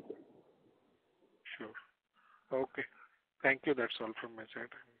all I can say. Sure. Okay. Thank you. That's all from my side.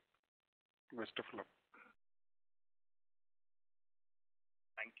 Best of luck.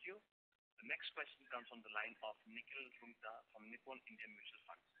 Thank you. The next question comes from the line of Nikhil Rungta from Nippon India Mutual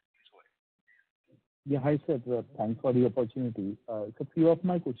Funds. Please go ahead. Yeah, hi sir. Thanks for the opportunity. So few of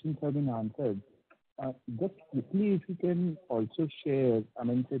my questions have been answered. Just quickly, if you can also share, I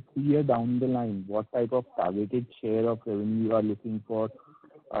mean, say 3 years down the line, what type of targeted share of revenue you are looking for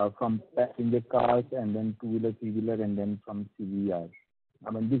from passenger cars, and then two-wheeler, three-wheeler, and then from CVR.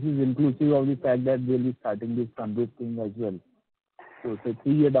 I mean, this is inclusive of the fact that we'll be starting this sunroof thing as well. So say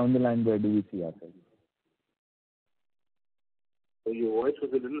 3 years down the line, where do we see ourselves? So your voice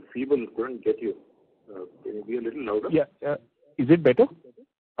was a little feeble. Couldn't get you. Can you be a little louder? Yeah. Is it better?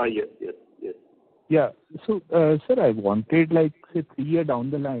 Yes. Yeah. So, sir, I wanted, like, say, 3 years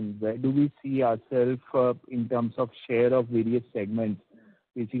down the line, where do we see ourselves in terms of share of various segments,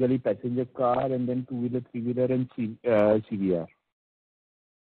 basically passenger car and then two-wheeler, three-wheeler, and CVR?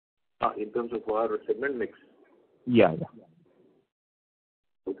 In terms of our segment mix? Yeah.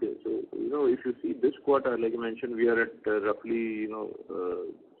 Okay. So, if you see this quarter, like I mentioned, we are at roughly,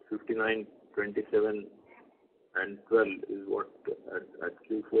 59, 27, and 12 is what at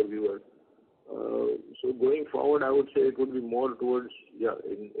Q4 we were. So going forward, I would say it would be more towards,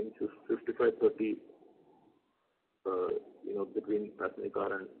 in 55-30, between passenger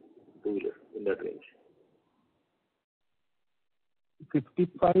car and two-wheeler, in that range.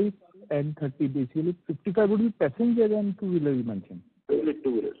 55 and 30, basically. 55 would be passenger and two-wheeler, you mentioned? Only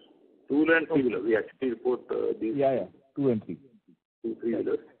two-wheelers. Two-wheeler and three-wheeler. We actually report these. Yeah. 2 and 3. 2,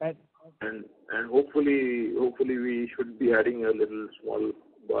 3-wheelers. And hopefully we should be adding a little small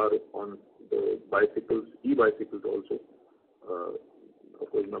bar on the bicycles, e-bicycles also. Of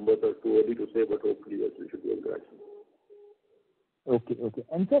course, numbers are too early to say, but hopefully yes, we should be able to add some. Okay.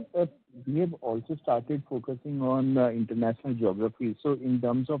 And sir, we have also started focusing on international geography. So in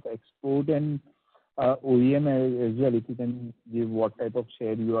terms of export and OEM as well, if you can give what type of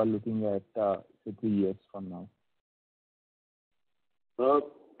share you are looking at, say 3 years from now.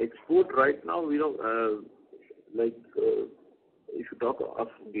 Export right now, if you talk of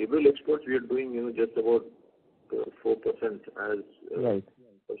Gabriel exports, we are doing, just about 4% as right.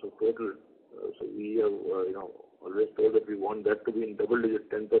 Of total. So we have, always told that we want that to be in double digit,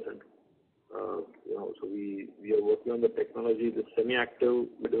 10%. So we are working on the technology, the semi-active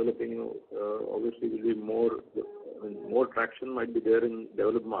we're developing, obviously will be more traction might be there in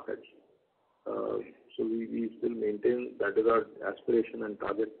developed markets. So we still maintain that is our aspiration and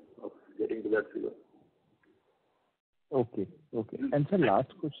target of getting to that figure. Okay. And sir,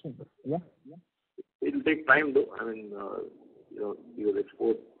 last question. Yeah. It will take time though. I mean, your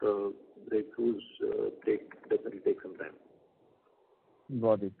export breakthroughs definitely take some time.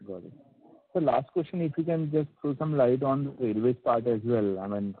 Got it. So last question, if you can just throw some light on the railways part as well. I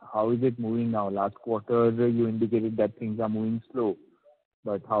mean, how is it moving now? Last quarter, you indicated that things are moving slow.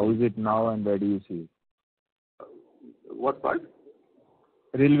 But how is it now, and where do you see it? What part?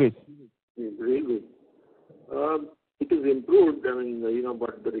 Railways. Railways. It is improved,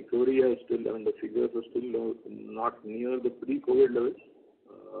 but the recovery is still, the figures are still not near the pre-COVID levels.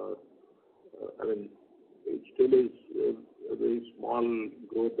 It still is very small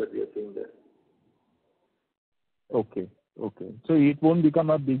growth that we are seeing there. Okay. So it won't become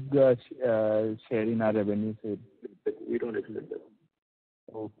a big share in our revenue, say. We don't expect that.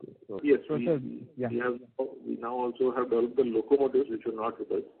 Okay. Yes, so, we now also have developed the locomotives which are not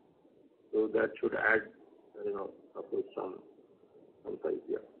with us. So that should add, of course, some size,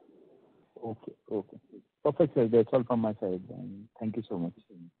 yeah. Okay. Perfect, sir. That's all from my side. Thank you so much.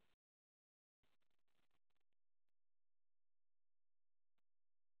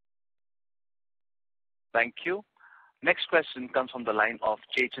 Thank you. Next question comes from the line of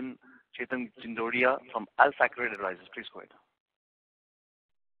Chetan Jindodia from AlphaStreet Advisors. Please go ahead.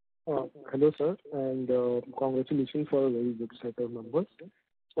 Hello, sir, and congratulations for a very good set of numbers.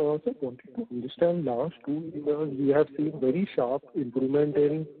 So, I wanted to understand, last 2 years we have seen very sharp improvement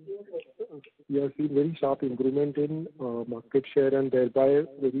in market share, and thereby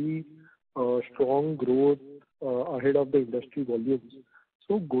very strong growth ahead of the industry volumes.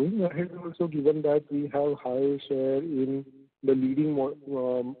 So going ahead also, given that we have high share in the leading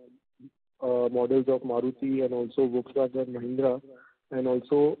models of Maruti and also Volkswagen Mahindra, and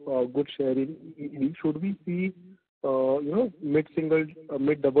also good share in EV, should we see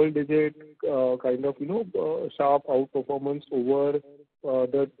mid double digit kind of sharp outperformance over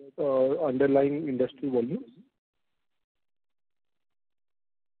the underlying industry volumes?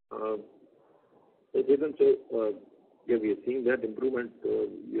 Yeah, we are seeing that improvement.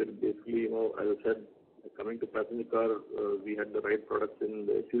 We are basically, as I said, coming to passenger car, we had the right products in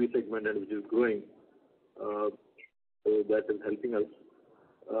the SUV segment and which is growing. So that is helping us.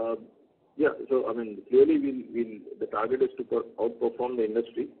 So clearly the target is to outperform the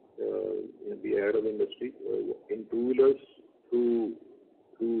industry, be ahead of the industry. In two-wheelers, through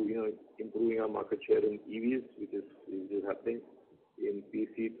improving our market share in EVs, which is happening. In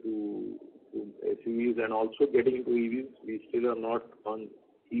PC through SUVs and also getting into EVs. We still are not on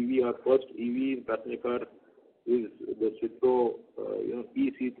EV. Our first EV in passenger car is the Citroën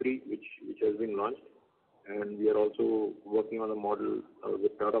EC3, which has been launched, and we are also working on a model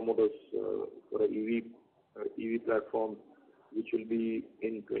with Tata Motors for an EV platform, which will be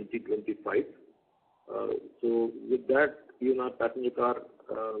in 2025. So with that, our passenger car,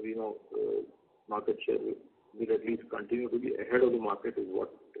 market share will at least continue to be ahead of the market is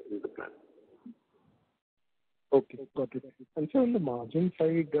what is the plan. Okay, got it. And so on the margin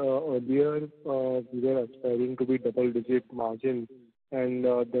side, earlier we were aspiring to be double-digit margin, and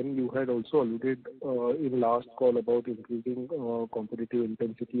then you had also alluded in last call about increasing competitive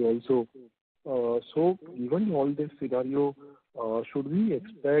intensity also. So given all this scenario, should we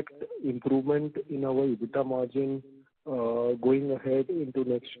expect improvement in our EBITDA margin going ahead into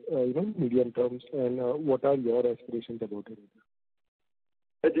next medium terms, and what are your aspirations about it?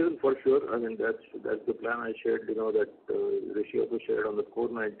 That is for sure. That's the plan I shared, that Rishi also shared on the core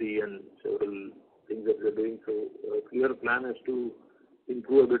 90 and several things that we're doing. So a clear plan is to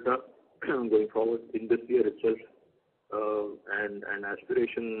improve EBITDA going forward in this year itself. And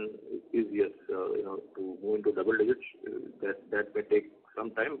aspiration is, yes, to move into double digits. That may take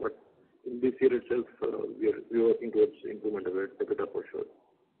some time, but in this year itself, we are working towards improvement of EBITDA for sure.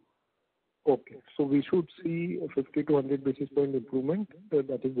 Okay, so we should see a 50 to 100 basis point improvement.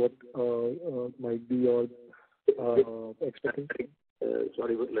 That is what might be your expectation.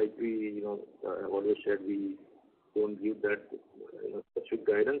 Sorry, but like we, I've always said, we don't give that specific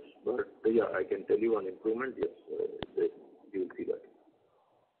guidance. But yeah, I can tell you on improvement, yes, you will see that.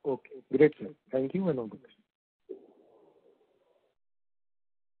 Okay, great, sir. Thank you and all the best.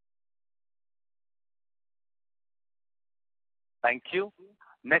 Thank you.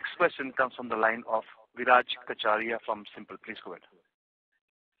 Next question comes from the line of Viraj Kacharia from Simple. Please go ahead.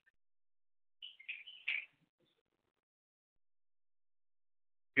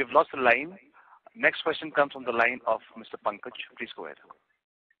 We have lost the line. Next question comes from the line of Mr. Pankaj. Please go ahead.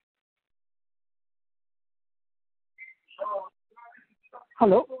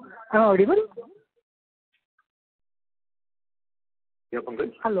 Hello, am I audible? Yeah,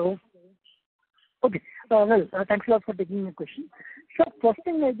 Pankaj. Hello. Okay. Thanks a lot for taking my question. So first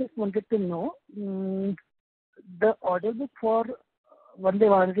thing I just wanted to know, the order book for Vande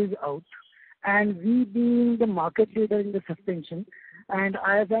Bharat is out, and we being the market leader in the suspension, and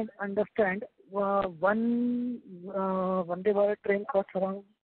as I understand, one Vande Bharat train costs around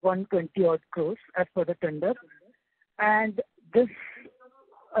 120 odd crores as per the tender, and this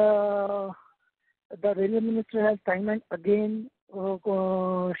the railway minister has time and again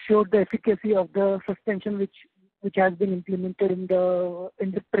showed the efficacy of the suspension which has been implemented in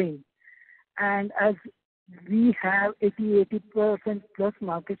the train, and as we have 80% plus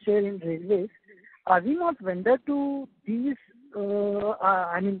market share in railways, are we not vendor to these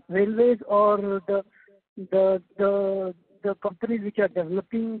railways or the companies which are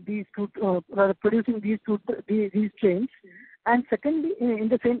developing these producing these trains? And secondly, in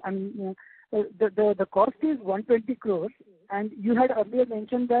the same, the cost is 120 crores, and you had earlier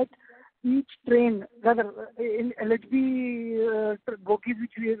mentioned that each train, rather in LHB bogies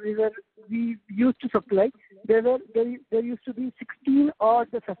which we used to supply, there used to be 16 odd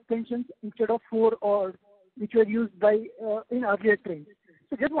suspensions instead of 4 odd, which were used by in earlier trains.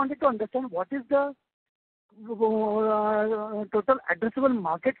 So just wanted to understand what is the total addressable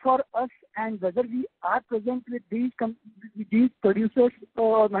market for us, and whether we are present with these producers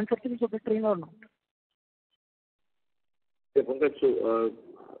or manufacturers of the train or not. Yeah, Pankaj, so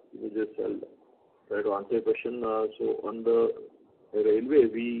I'll try to answer your question. So on the railway,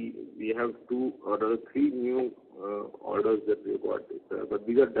 we have three new orders that we got, but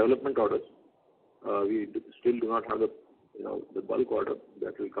these are development orders. We still do not have the bulk order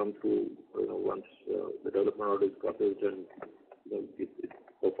that will come through once the development order is processed and it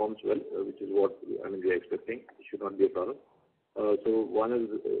performs well, which is what we are expecting. It should not be a problem. So one is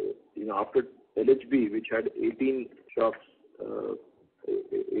after LHB, which had 18 shocks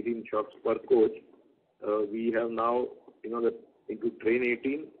per coach, we have now into train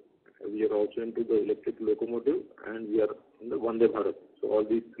 18. We are also into the electric locomotive, and we are in the Vande Bharat. So all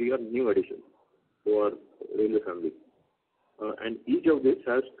these three are new additions to our railway family. And each of this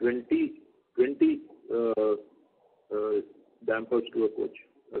has 20 dampers to a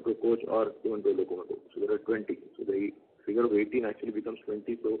coach or even to a locomotive. So there are 20. So the figure of 18 actually becomes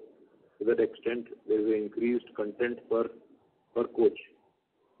 20. So to that extent, there is an increased content per coach.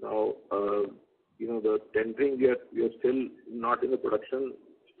 Now, the tendering, we are still not in the production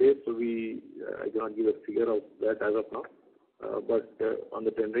space, so I cannot give a figure of that as of now. But on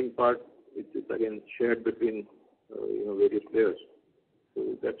the tendering part, it's again shared between various players. So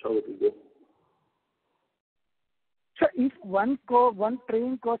that's how it will go. So if one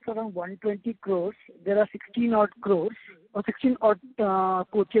train costs around 120 crores, there are 16 odd crores or 16 odd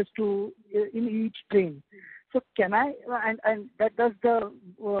coaches in each train. So can I, and that does the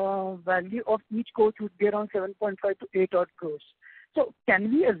value of each coach would be around 7.5 to 8 odd crores. So can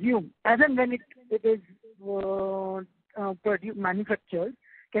we assume, as and when it is manufactured,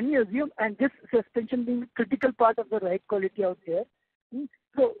 can we assume, and this suspension being a critical part of the ride quality out there,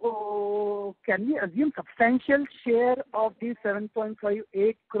 so can we assume substantial share of these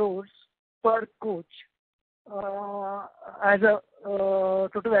 7.58 crores per coach as a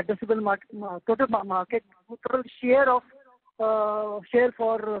total addressable market, total share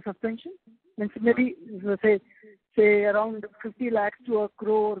for suspension? Means maybe say around 50 lakhs to a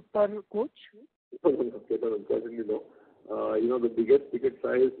crore per coach? Certainly no. The biggest ticket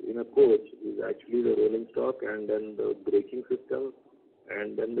size in a coach is actually the rolling stock, and then the braking system,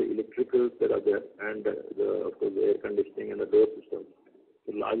 and then the electricals that are there, and of course the air conditioning and the door system.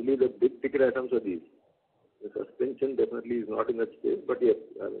 So largely the big ticket items are these. The suspension definitely is not in that space, but yes,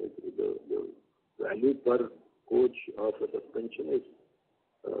 the value per coach of a suspension is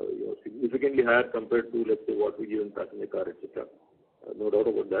significantly higher compared to, let's say, what we give in passenger car, etc. No doubt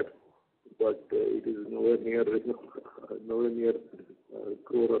about that. But it is nowhere near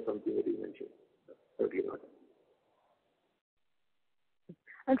crore or something that you mentioned. Certainly not.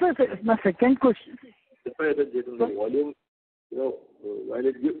 And so my second question. That's why I said, Jason, the volume, while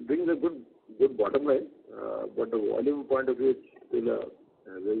it brings a good bottom line, but the volume point of view is still a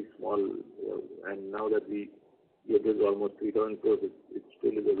very small, and now that we get this almost 3,000 crores, it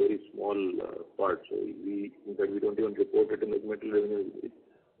still is a very small part. So in fact, we don't even report it in segmental revenue. It's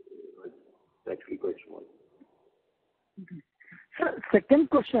actually quite small. Okay. So second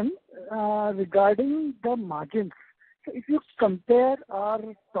question regarding the margins. So if you compare our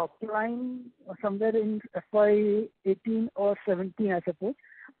top line somewhere in FY18 or 17, I suppose,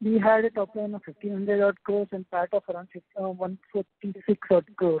 we had a top line of 1,500 odd crores and PAT of around 146 odd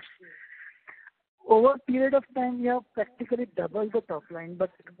crores. Over a period of time, we have practically doubled the top line,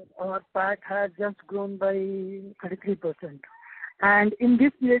 but our PAT has just grown by 33%. And in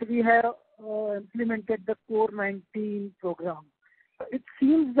this period, we have implemented the Core 19 program. It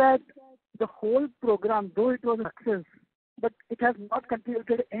seems that the whole program, though it was a success, but it has not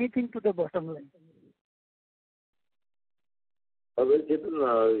contributed anything to the bottom line. Well,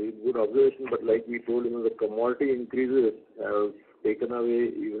 Chetan, good observation, but like we told, the commodity increases have taken away,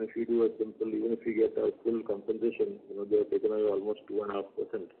 even if you get a full compensation, they have taken away almost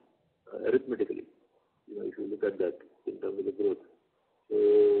 2.5% arithmetically, if you look at that in terms of the growth.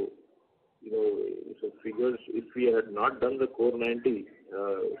 So, figures, if we had not done the Core 90,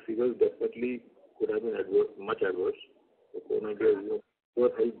 figures definitely could have been much adverse. The Core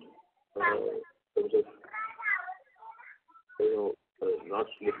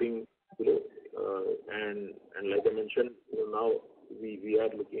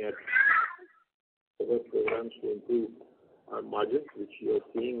looking at other programs to improve our margins, which you are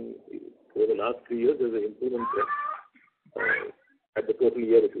seeing over the last 3 years. There's an improvement trend at the total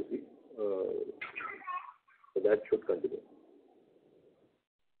year, if you see. So that should continue.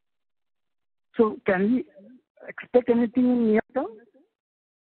 So can we expect anything in near term?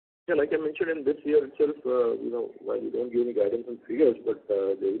 Yeah, like I mentioned, in this year itself, while we don't give any guidance on figures, but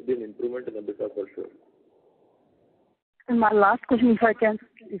there will be an improvement in EBITDA for sure. And my last question,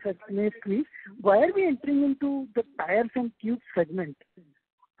 if I may please, why are we entering into the tires and tubes segment?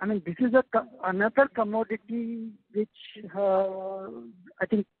 I mean, this is another commodity which I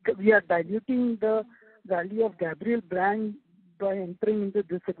think we are diluting the value of Gabriel brand by entering into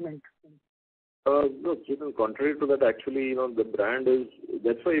this segment. No, Chetan, contrary to that, actually, the brand is,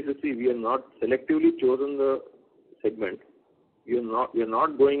 that's why if you see, we are not selectively chosen the segment. We are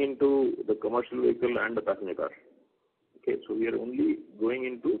not going into the commercial vehicle and the passenger car. Okay, so we are only going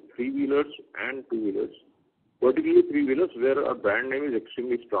into three-wheelers and two-wheelers, particularly three-wheelers where our brand name is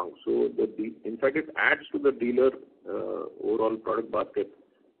extremely strong. So, in fact, it adds to the dealer overall product basket,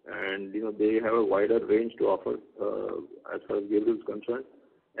 and they have a wider range to offer as far as Gabriel is concerned.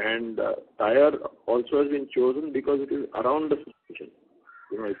 And tire also has been chosen because it is around the suspension.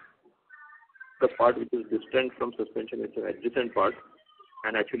 It's the part which is distant from suspension. It's an adjacent part,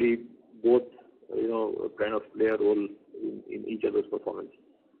 and actually both kind of play a role in each other's performance.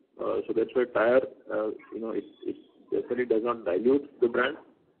 So that's why tire, it definitely does not dilute the brand.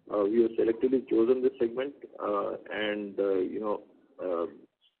 We have selectively chosen this segment, and the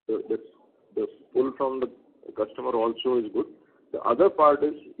pull from the customer also is good. The other part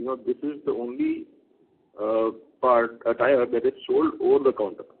is, this is the only a tire that is sold over the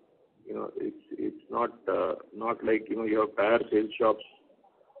counter. It's not like you have tire sales shops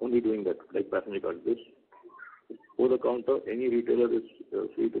only doing that, like passenger cars. This over the counter, any retailer is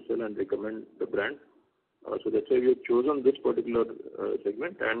free to sell and recommend the brand. So that's why we have chosen this particular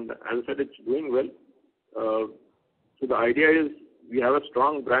segment, and as I said, it's doing well. So the idea is, we have a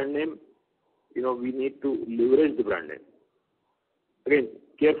strong brand name. We need to leverage the brand name. Again,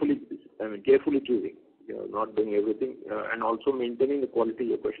 carefully choosing, not doing everything, and also maintaining the quality.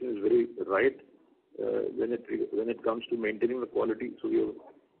 Your question is very right when it comes to maintaining the quality. So we have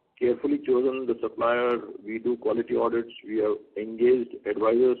carefully chosen the supplier. We do quality audits. We have engaged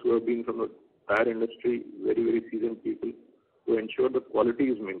advisors who have been from the tire industry, very, very seasoned people, to ensure the quality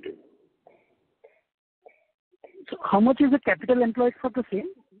is maintained. So how much is the capital employed for the same?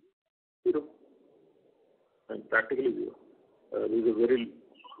 0. And practically 0. There is a very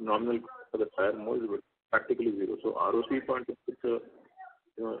nominal cost for the tire molds, but practically 0. So ROC point, it's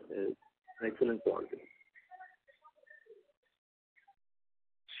an excellent point.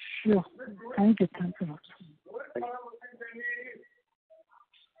 Sure. Thank you. Thanks a lot. Thank you.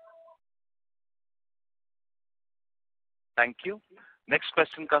 Thank you. Next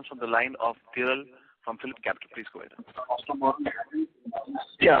question comes from the line of Gabriel from Phillip Capital. Please go ahead.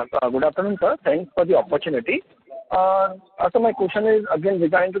 Yeah. Good afternoon, sir. Thanks for the opportunity. So my question is again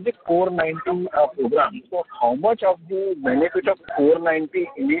regarding to the Core 90 program. So how much of the benefit of Core 90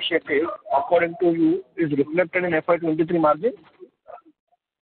 initiative, according to you, is reflected in FY23 margin?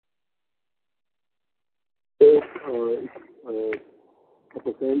 So,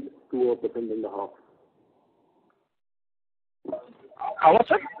 1% to 1.5%. How much,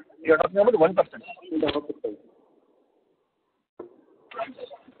 sir? You are talking about 1%. 1.5%.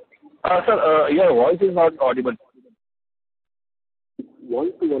 Sir, your voice is not audible.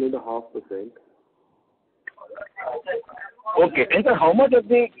 1 to 1.5%. Okay. And sir, how much of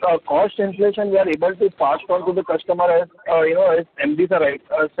the cost inflation we are able to pass on to the customer, as as MD sir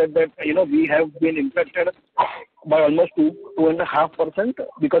said that we have been impacted by almost 2.5%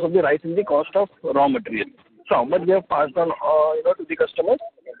 because of the rise in the cost of raw material. So how much we have passed on to the customers,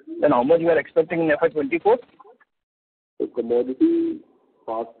 and how much we are expecting in FY24? The commodity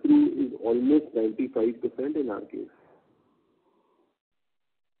pass-through is almost 95% in our case.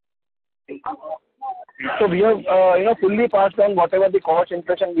 So we have fully passed on whatever the cost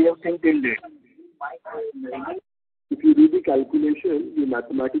inflation we have seen till date. If you do the calculation, the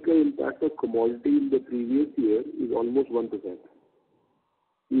mathematical impact of commodity in the previous year is almost 1%.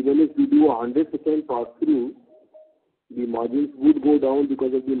 Even if we do 100% pass-through, the margins would go down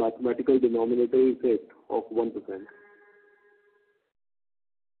because of the mathematical denominator effect of 1%.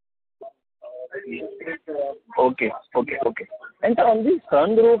 Okay. And so on the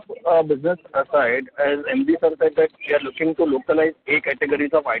sunroof business side, as MD sir said that we are looking to localize A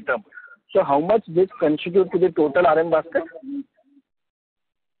categories of items. So how much this contribute to the total RM basket?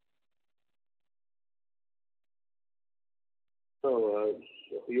 So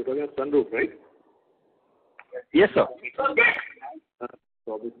You're talking about sunroof, right? Yes, sir.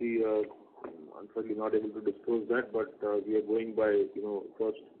 So obviously, unfortunately not able to disclose that, but we are going by,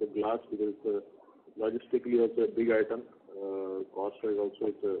 first the glass, because logistically also a big item. Cost-wise also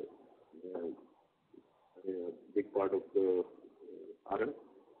it's a big part of the RM.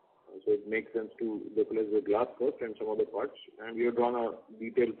 So it makes sense to localize the glass first and some other parts. And we have drawn a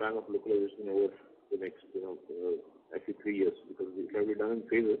detailed plan of localization over the next, actually 3 years, because it will be done in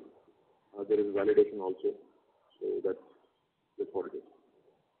phases. There is validation also. So that's what it is.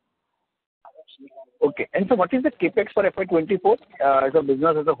 Okay. And so what is the capex for FY24 as a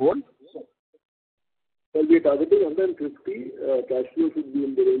business as a whole? Well, we are targeting 150. Cash flow should be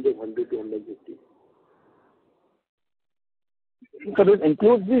in the range of 100 to 150. So this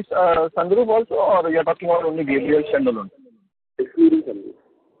includes this sunroof also, or you are talking about only Gabriel standalone? Excluding sunroof.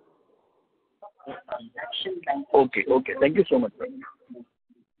 Okay. Thank you so much, sir.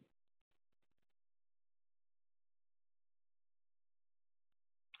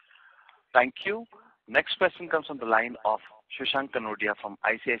 Thank you. Next question comes from the line of Shashank Kanodia from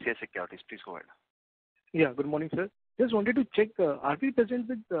ICICI Securities. Please go ahead. Yeah, good morning, sir. Just wanted to check, are we present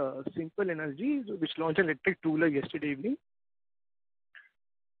with Simple Energy, which launched an electric two-wheeler yesterday evening?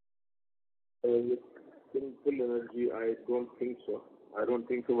 Simple Energy, I don't think so. But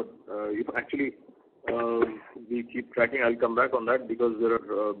if actually we keep tracking, I'll come back on that, because there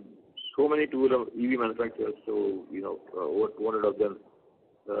are so many two-wheeler EV manufacturers, so over 200 of them.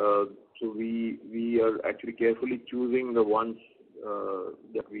 So we are actually carefully choosing the ones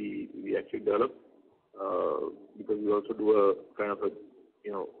that we actually develop, because we also do a kind of a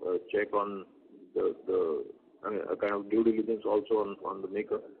check on a kind of due diligence also on the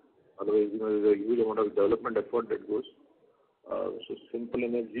maker. Otherwise, there's a huge amount of development effort that goes. So Simple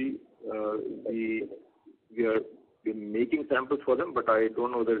Energy, we are making samples for them, but I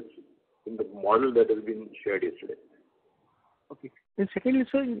don't know that it's in the model that has been shared yesterday. Okay. And secondly,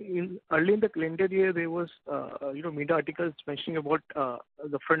 sir, early in the calendar year, there was, media articles mentioning about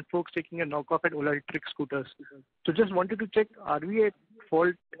the front forks taking a knockoff at Ola electric scooters. So just wanted to check, are we at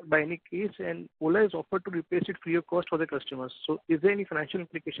fault by any case? And Ola has offered to replace it free of cost for the customers. So is there any financial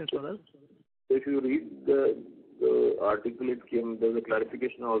implications for us? If you read the article, there's a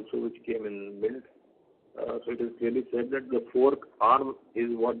clarification also which came in Mint. So it is clearly said that the fork arm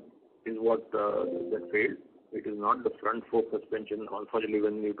is what that failed. It is not the front fork suspension. Unfortunately,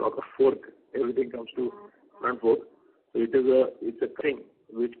 when you talk of fork, everything comes to front fork. So it's a thing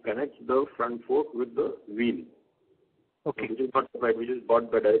which connects the front fork with the wheel. Okay. Which is bought by directly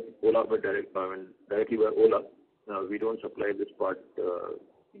by Ola. Now, we don't supply this part to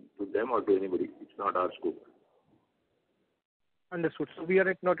them or to anybody. It's not our scope. Understood. So we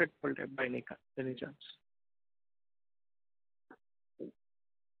are not at fault by any chance.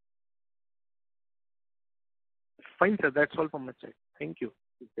 Fine, sir. That's all from my side. Thank you.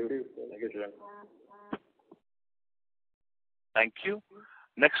 Thank you.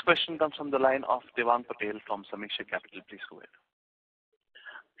 Next question comes from the line of Devang Patel from Samiksha Capital. Please go ahead.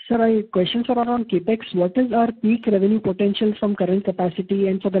 Sir, questions are around capex. What is our peak revenue potential from current capacity,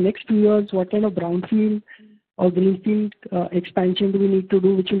 and for the next 2 years, what kind of brownfield or greenfield expansion do we need to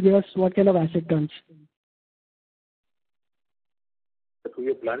do, which will give us what kind of asset turns? So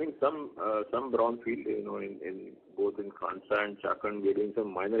we are planning some brownfield, in both in Khansa and Chakan. We are doing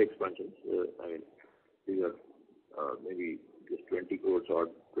some minor expansions. These are maybe just 20 crores or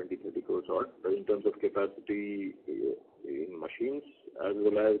 20-30 crores odd. In terms of capacity in machines, as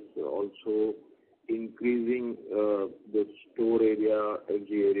well as also increasing the store area,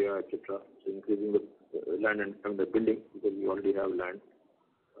 FG area, etc. So increasing the land and the building, because we already have land.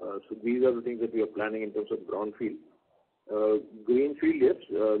 So these are the things that we are planning in terms of brownfield. Greenfield, yes.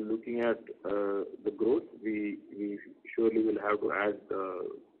 Looking at the growth, we surely will have to add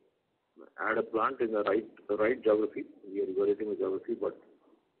a plant in the right geography. We are evaluating the geography, but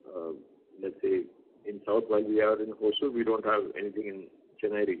let's say in south, while we are in Hosur, we don't have anything in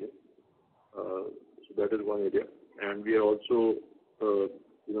Chennai region. So that is one area. And we are also,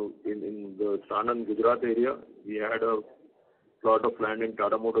 in the Sanand, Gujarat area, we had a plot of land in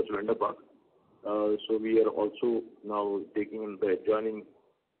Tata Motors Vendor Park. So we are also now taking the adjoining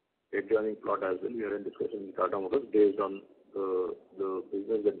plot as well. We are in discussion with Tata Motors based on the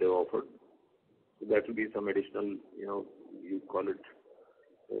business that they offered. So that will be some additional, you call it,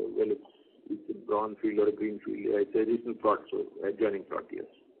 it's a brownfield or a greenfield. It's an additional plot, so adjoining plot, yes.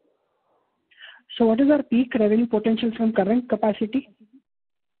 So what is our peak revenue potential from current capacity?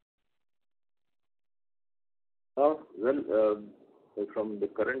 From the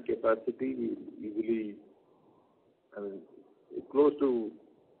current capacity, we easily, close to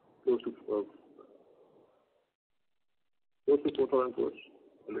close to 4,000 crores,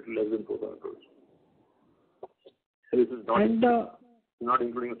 a little less than 4,000 crores. So this is not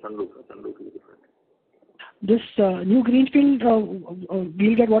including the sunroof. The sunroof is different. This new greenfield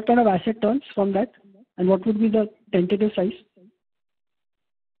will get what kind of asset turns from that, and what would be the tentative size?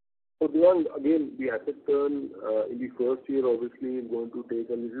 So beyond, again, the asset turn in the first year obviously is going to take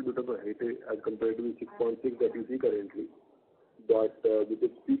a little bit of a hit as compared to the 6.6 that you see currently. But with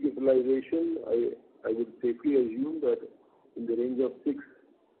its peak utilization, I would safely assume that in the range of 6,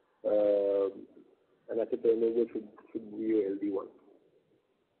 an asset turnover should be a healthy one.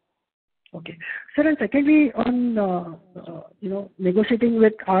 Okay. Sir, and secondly, on negotiating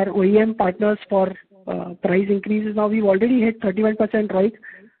with our OEM partners for price increases, now we've already hit 31% right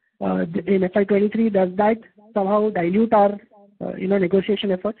in FY23. Does that somehow dilute our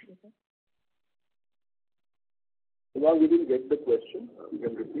negotiation efforts? Well, we didn't get the question. You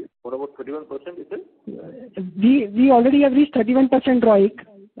can repeat. What about 31%? You said? We already have reached 31%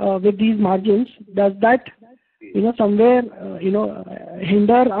 ROIC with these margins. Does that somewhere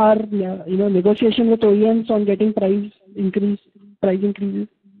hinder our negotiation with OEMs on getting price increases?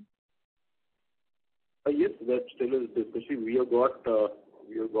 Yes, that still is, especially we have got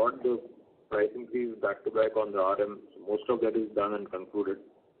the price increase back to back on the RM. Most of that is done and concluded,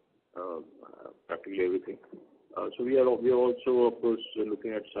 practically everything. So we are also, of course,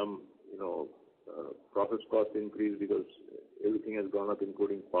 looking at some process cost increase because everything has gone up,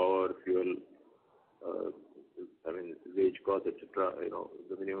 including power, fuel, wage cost, etc.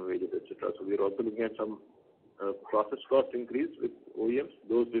 The minimum wages, etc. So we are also looking at some process cost increase with OEMs.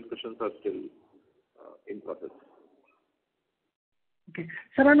 Those discussions are still in process. Okay.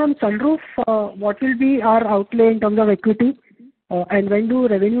 Sir, and on sunroof, what will be our outlay in terms of equity, and when do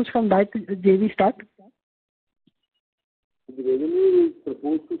revenues from that JV start? The revenue is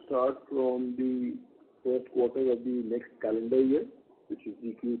supposed to start from the first quarter of the next calendar year, which is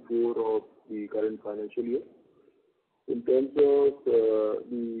the Q4 of the current financial year. In terms of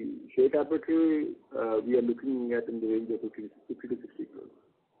the share capital, we are looking at in the range of 50 to 60 crores.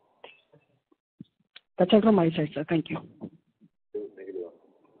 That's all from my side, sir. Thank you. Thank you.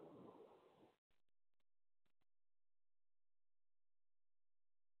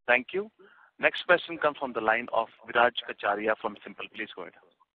 Thank you. Next question comes from the line of Viraj Kacharia from Simple. Please go ahead.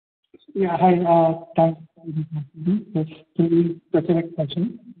 Yeah, hi. Thanks. Just 3 specific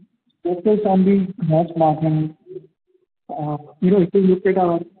questions. First is on the gross margin. If you look at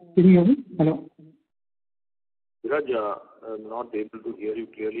our, can you hear me? Hello? Viraj, I'm not able to hear you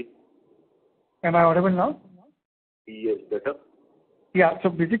clearly. Am I audible now? Yes, better. Yeah, so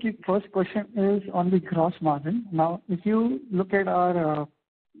basically, first question is on the gross margin. Now, if you look at our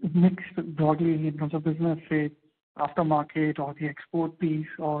mix broadly in terms of business, say, aftermarket or the export piece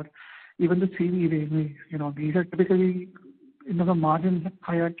or even the CV railways, these are typically, in terms of margin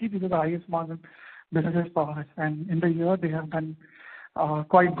hierarchy, these are the highest margin businesses for us. And in the year, they have done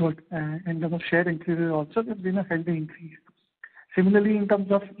quite good. In terms of share increases also, there's been a healthy increase. Similarly, in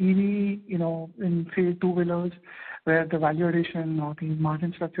terms of EV, in, say, two-wheelers, where the value addition or the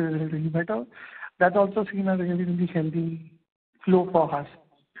margin structure is really better, that's also seen a really, really healthy flow for us.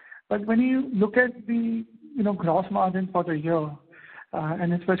 But when you look at the gross margin for the year,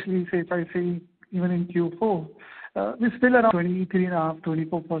 and especially, say, if I say even in Q4, we're still around 23.5%,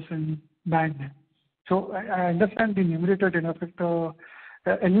 24% band. So I understand the numerator denominator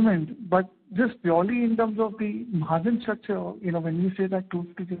element, but just purely in terms of the margin structure, when you say that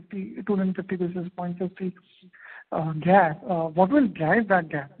 250 basis points is the gap, what will drive that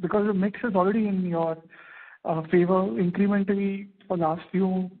gap? Because the mix is already in your favor incrementally for last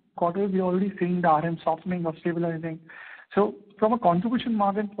few quarters. We're already seeing the RM softening or stabilizing. So from a contribution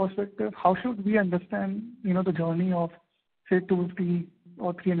margin perspective, how should we understand, the journey of, say, 250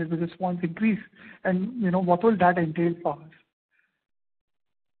 or 300 basis points increase, and, what will that entail for us?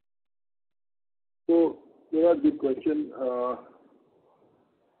 So, yeah, good question.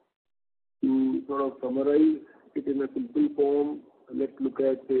 To sort of summarize it in a simple form, let's look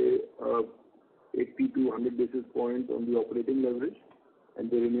at, say, 80 to 100 basis points on the operating leverage, and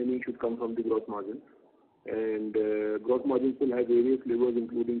the remaining should come from the gross margin. And gross margins will have various levers,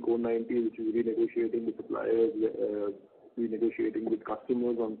 including Core 90, which is renegotiating with suppliers, renegotiating with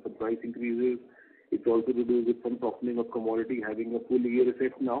customers on some price increases. It's also to do with some softening of commodity, having a full year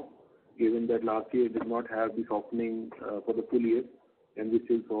effect now, given that last year did not have the softening for the full year, and we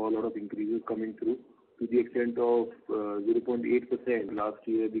still saw a lot of increases coming through. To the extent of 0.8% last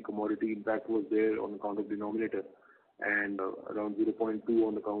year, the commodity impact was there on account of denominator, and around 0.2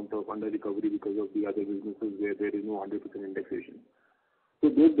 on account of under recovery because of the other businesses where there is no 100% indexation. So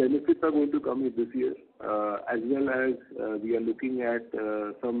those benefits are going to come in this year, as well as we are looking at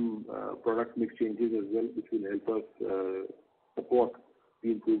some product mix changes as well, which will help us support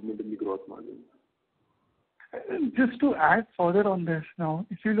the improvement in the gross margin. Just to add further on this now,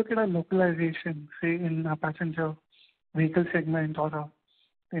 if you look at a localization, say in a passenger vehicle segment or a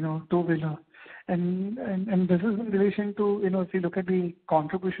two-wheeler, and this is in relation to if you look at the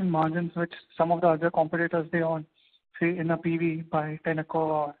contribution margins which some of the other competitors they on, say in a PV by Tenneco,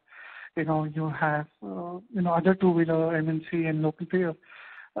 or you have other two-wheeler MNC and local player.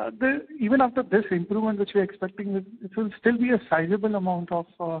 Even after this improvement which we're expecting, it will still be a sizable amount of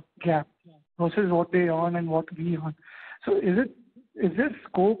gap versus what they earn and what we earn. So is there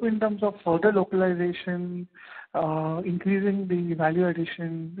scope in terms of further localization, increasing the value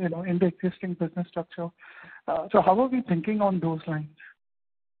addition in the existing business structure? So how are we thinking on those lines?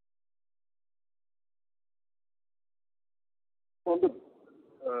 On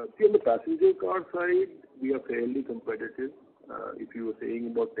the passenger car side, we are fairly competitive. If you were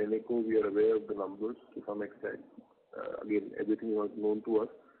saying about Tenneco, we are aware of the numbers to some extent. Again, everything was known to us,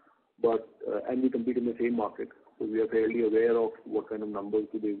 but and we compete in the same market, so we are fairly aware of what kind of numbers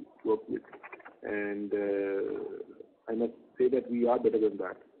do they work with, and I must say that we are better than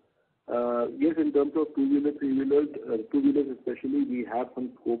that. Yes, in terms of two-wheelers, two-wheelers especially, we have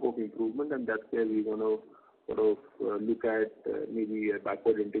some scope of improvement, and that's where we're going to sort of look at maybe a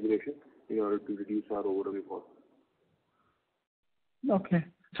backward integration in order to reduce our overall cost. Okay.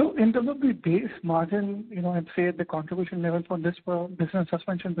 So in terms of the base margin, and say at the contribution level for this business,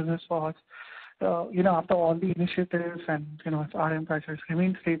 suspension business for us, after all the initiatives and, if RM prices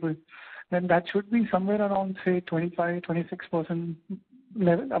remain stable, then that should be somewhere around, say, 25-26%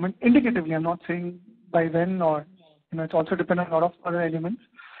 level. I mean, indicatively, I'm not saying by when, or, it's also dependent on a lot of other elements.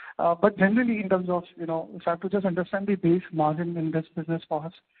 But generally, in terms of, if I have to just understand the base margin in this business for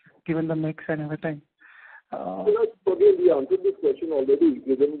us, given the mix and everything. Again, we answered this question already,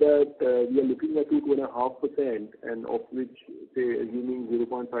 given that we are looking at 2.5%, and of which, say, assuming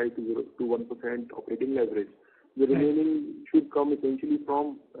 0.5 to 1% operating leverage, the remaining should come essentially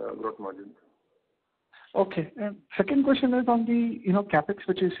from gross margins. Okay. And second question is on the capex,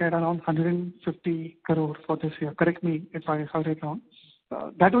 which you said around 150 crore for this year. Correct me if I heard it wrong.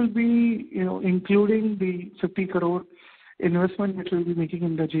 That will be including the 50 crore investment which we'll be making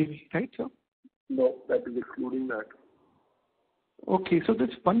in the JV, right, sir? No, that is excluding that. Okay, so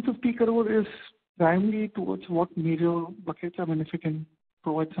this 150 crore is primarily towards what major buckets? I mean, if you can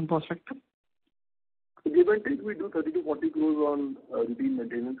provide some perspective. So give and take, we do 30 to 40 crores on routine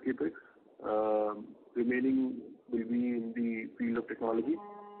maintenance capex. Remaining will be in the field of technology,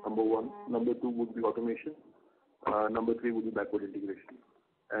 number one. Number two would be automation. Number three would be backward integration.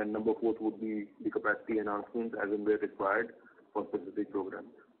 And number four would be the capacity enhancement as and where required for specific programs.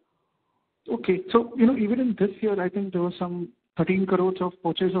 Okay, so even in this year, I think there was some 13 crores of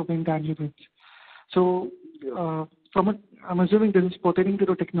purchase of intangibles. So I'm assuming this is pertaining to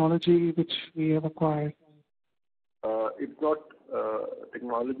the technology which we have acquired. It's not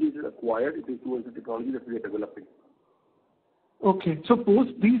technology is acquired, it is towards the technology that we are developing. Okay, so post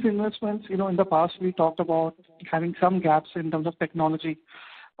these investments, in the past we talked about having some gaps in terms of technology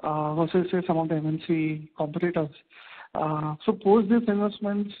versus say some of the MNC competitors. So post these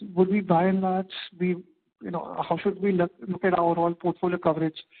investments, would we by and large how should we look at our overall portfolio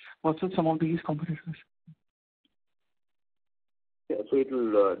coverage versus some of these competitors? Yeah, so it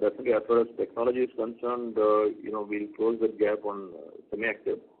will definitely, as far as technology is concerned, we'll close that gap on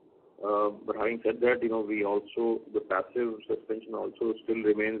semi-active. But having said that, we also, the passive suspension also still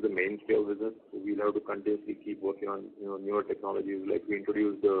remains the mainstay of business. So we'll have to continuously keep working on, newer technologies. Like we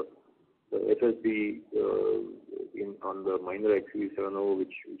introduced the FSD on the minor XUV700,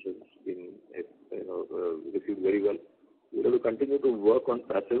 which has been, received very well. We'll have to continue to work on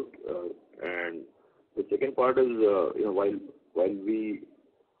passive. And the second part is, while we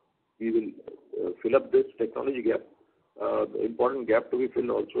will fill up this technology gap, the important gap to be filled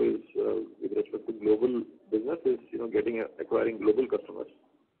also is with respect to global business is acquiring global customers,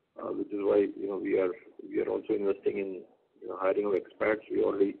 which is why we are also investing in hiring of expats. We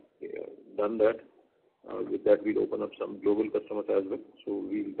already done that. With that, we'll open up some global customers as well. So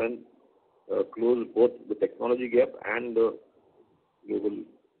we'll then close both the technology gap and the global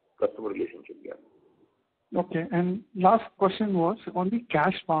customer relationship gap. Okay, and last question was on the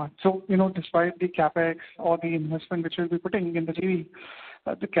cash part. So, despite the capex or the investment which we'll be putting in the JV,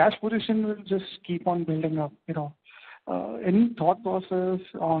 the cash position will just keep on building up. Any thought process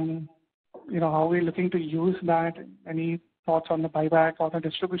on, how we're looking to use that? Any thoughts on the buyback or the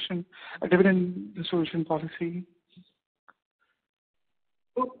dividend distribution policy?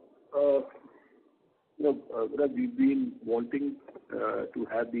 So, we've been wanting to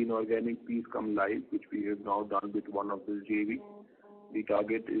have the inorganic piece come live, which we have now done with one of the JV. The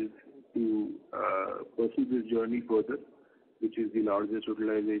target is to pursue this journey further, which is the largest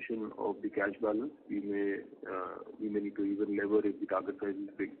utilization of the cash balance. We may need to even lever if the target size is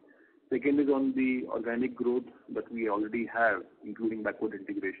big. Second is on the organic growth that we already have, including backward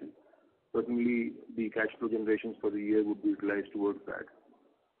integration. Certainly, the cash flow generations for the year would be utilized towards that.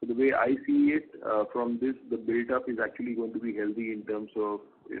 So the way I see it from this, the build-up is actually going to be healthy in terms of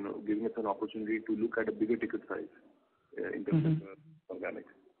giving us an opportunity to look at a bigger ticket size in terms of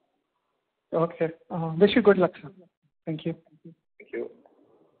organics. Okay. Wish you good luck, sir. Thank you. Thank you.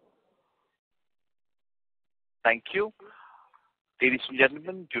 Thank you. Ladies and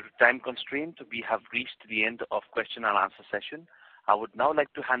gentlemen, due to time constraint, we have reached the end of question and answer session. I would now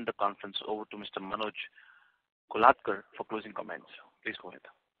like to hand the conference over to Mr. Manoj Kolhatkar for closing comments. Please go ahead.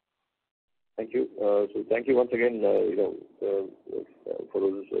 Thank you. So thank you once again, for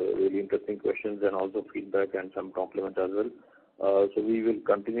those really interesting questions and also feedback and some compliments as well. So we will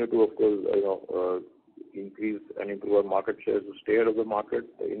continue to, of course, increase and improve our market share to stay out of the market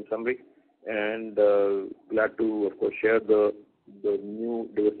in summary. And glad to, of course, share the new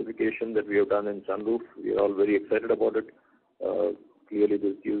diversification that we have done in sunroof. We are all very excited about it. Clearly,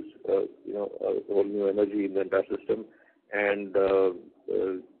 this gives a whole new energy in the entire system. And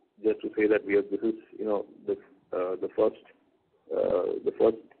just to say that this is the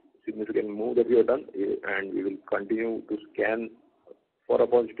first significant move that we have done, and we will continue to scan for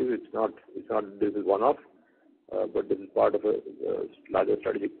opportunities. It's not this is one off, but this is part of a larger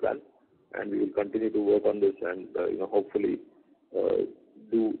strategic plan, and we will continue to work on this and hopefully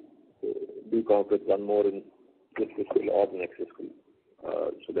do come up with one more in this fiscal or the next fiscal.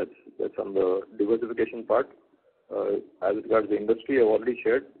 So that's on the diversification part. As regards the industry, I've already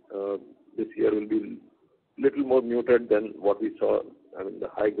shared. This year will be little more muted than what we saw. The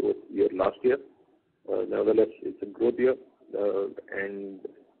high growth year last year. Nevertheless, it's a growth year, and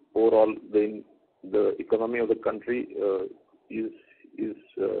overall the economy of the country is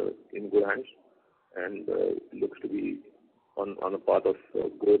in good hands and looks to be on a path of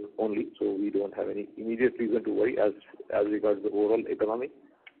growth only. So we don't have any immediate reason to worry as regards the overall economy.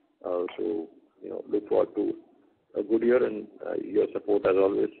 So look forward to a good year and your support as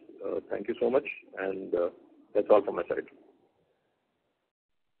always. Thank you so much, and that's all from my side.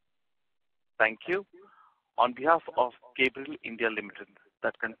 Thank you. On behalf of Gabriel India Limited,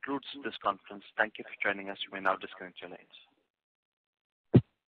 that concludes this conference. Thank you for joining us. You may now disconnect your lines.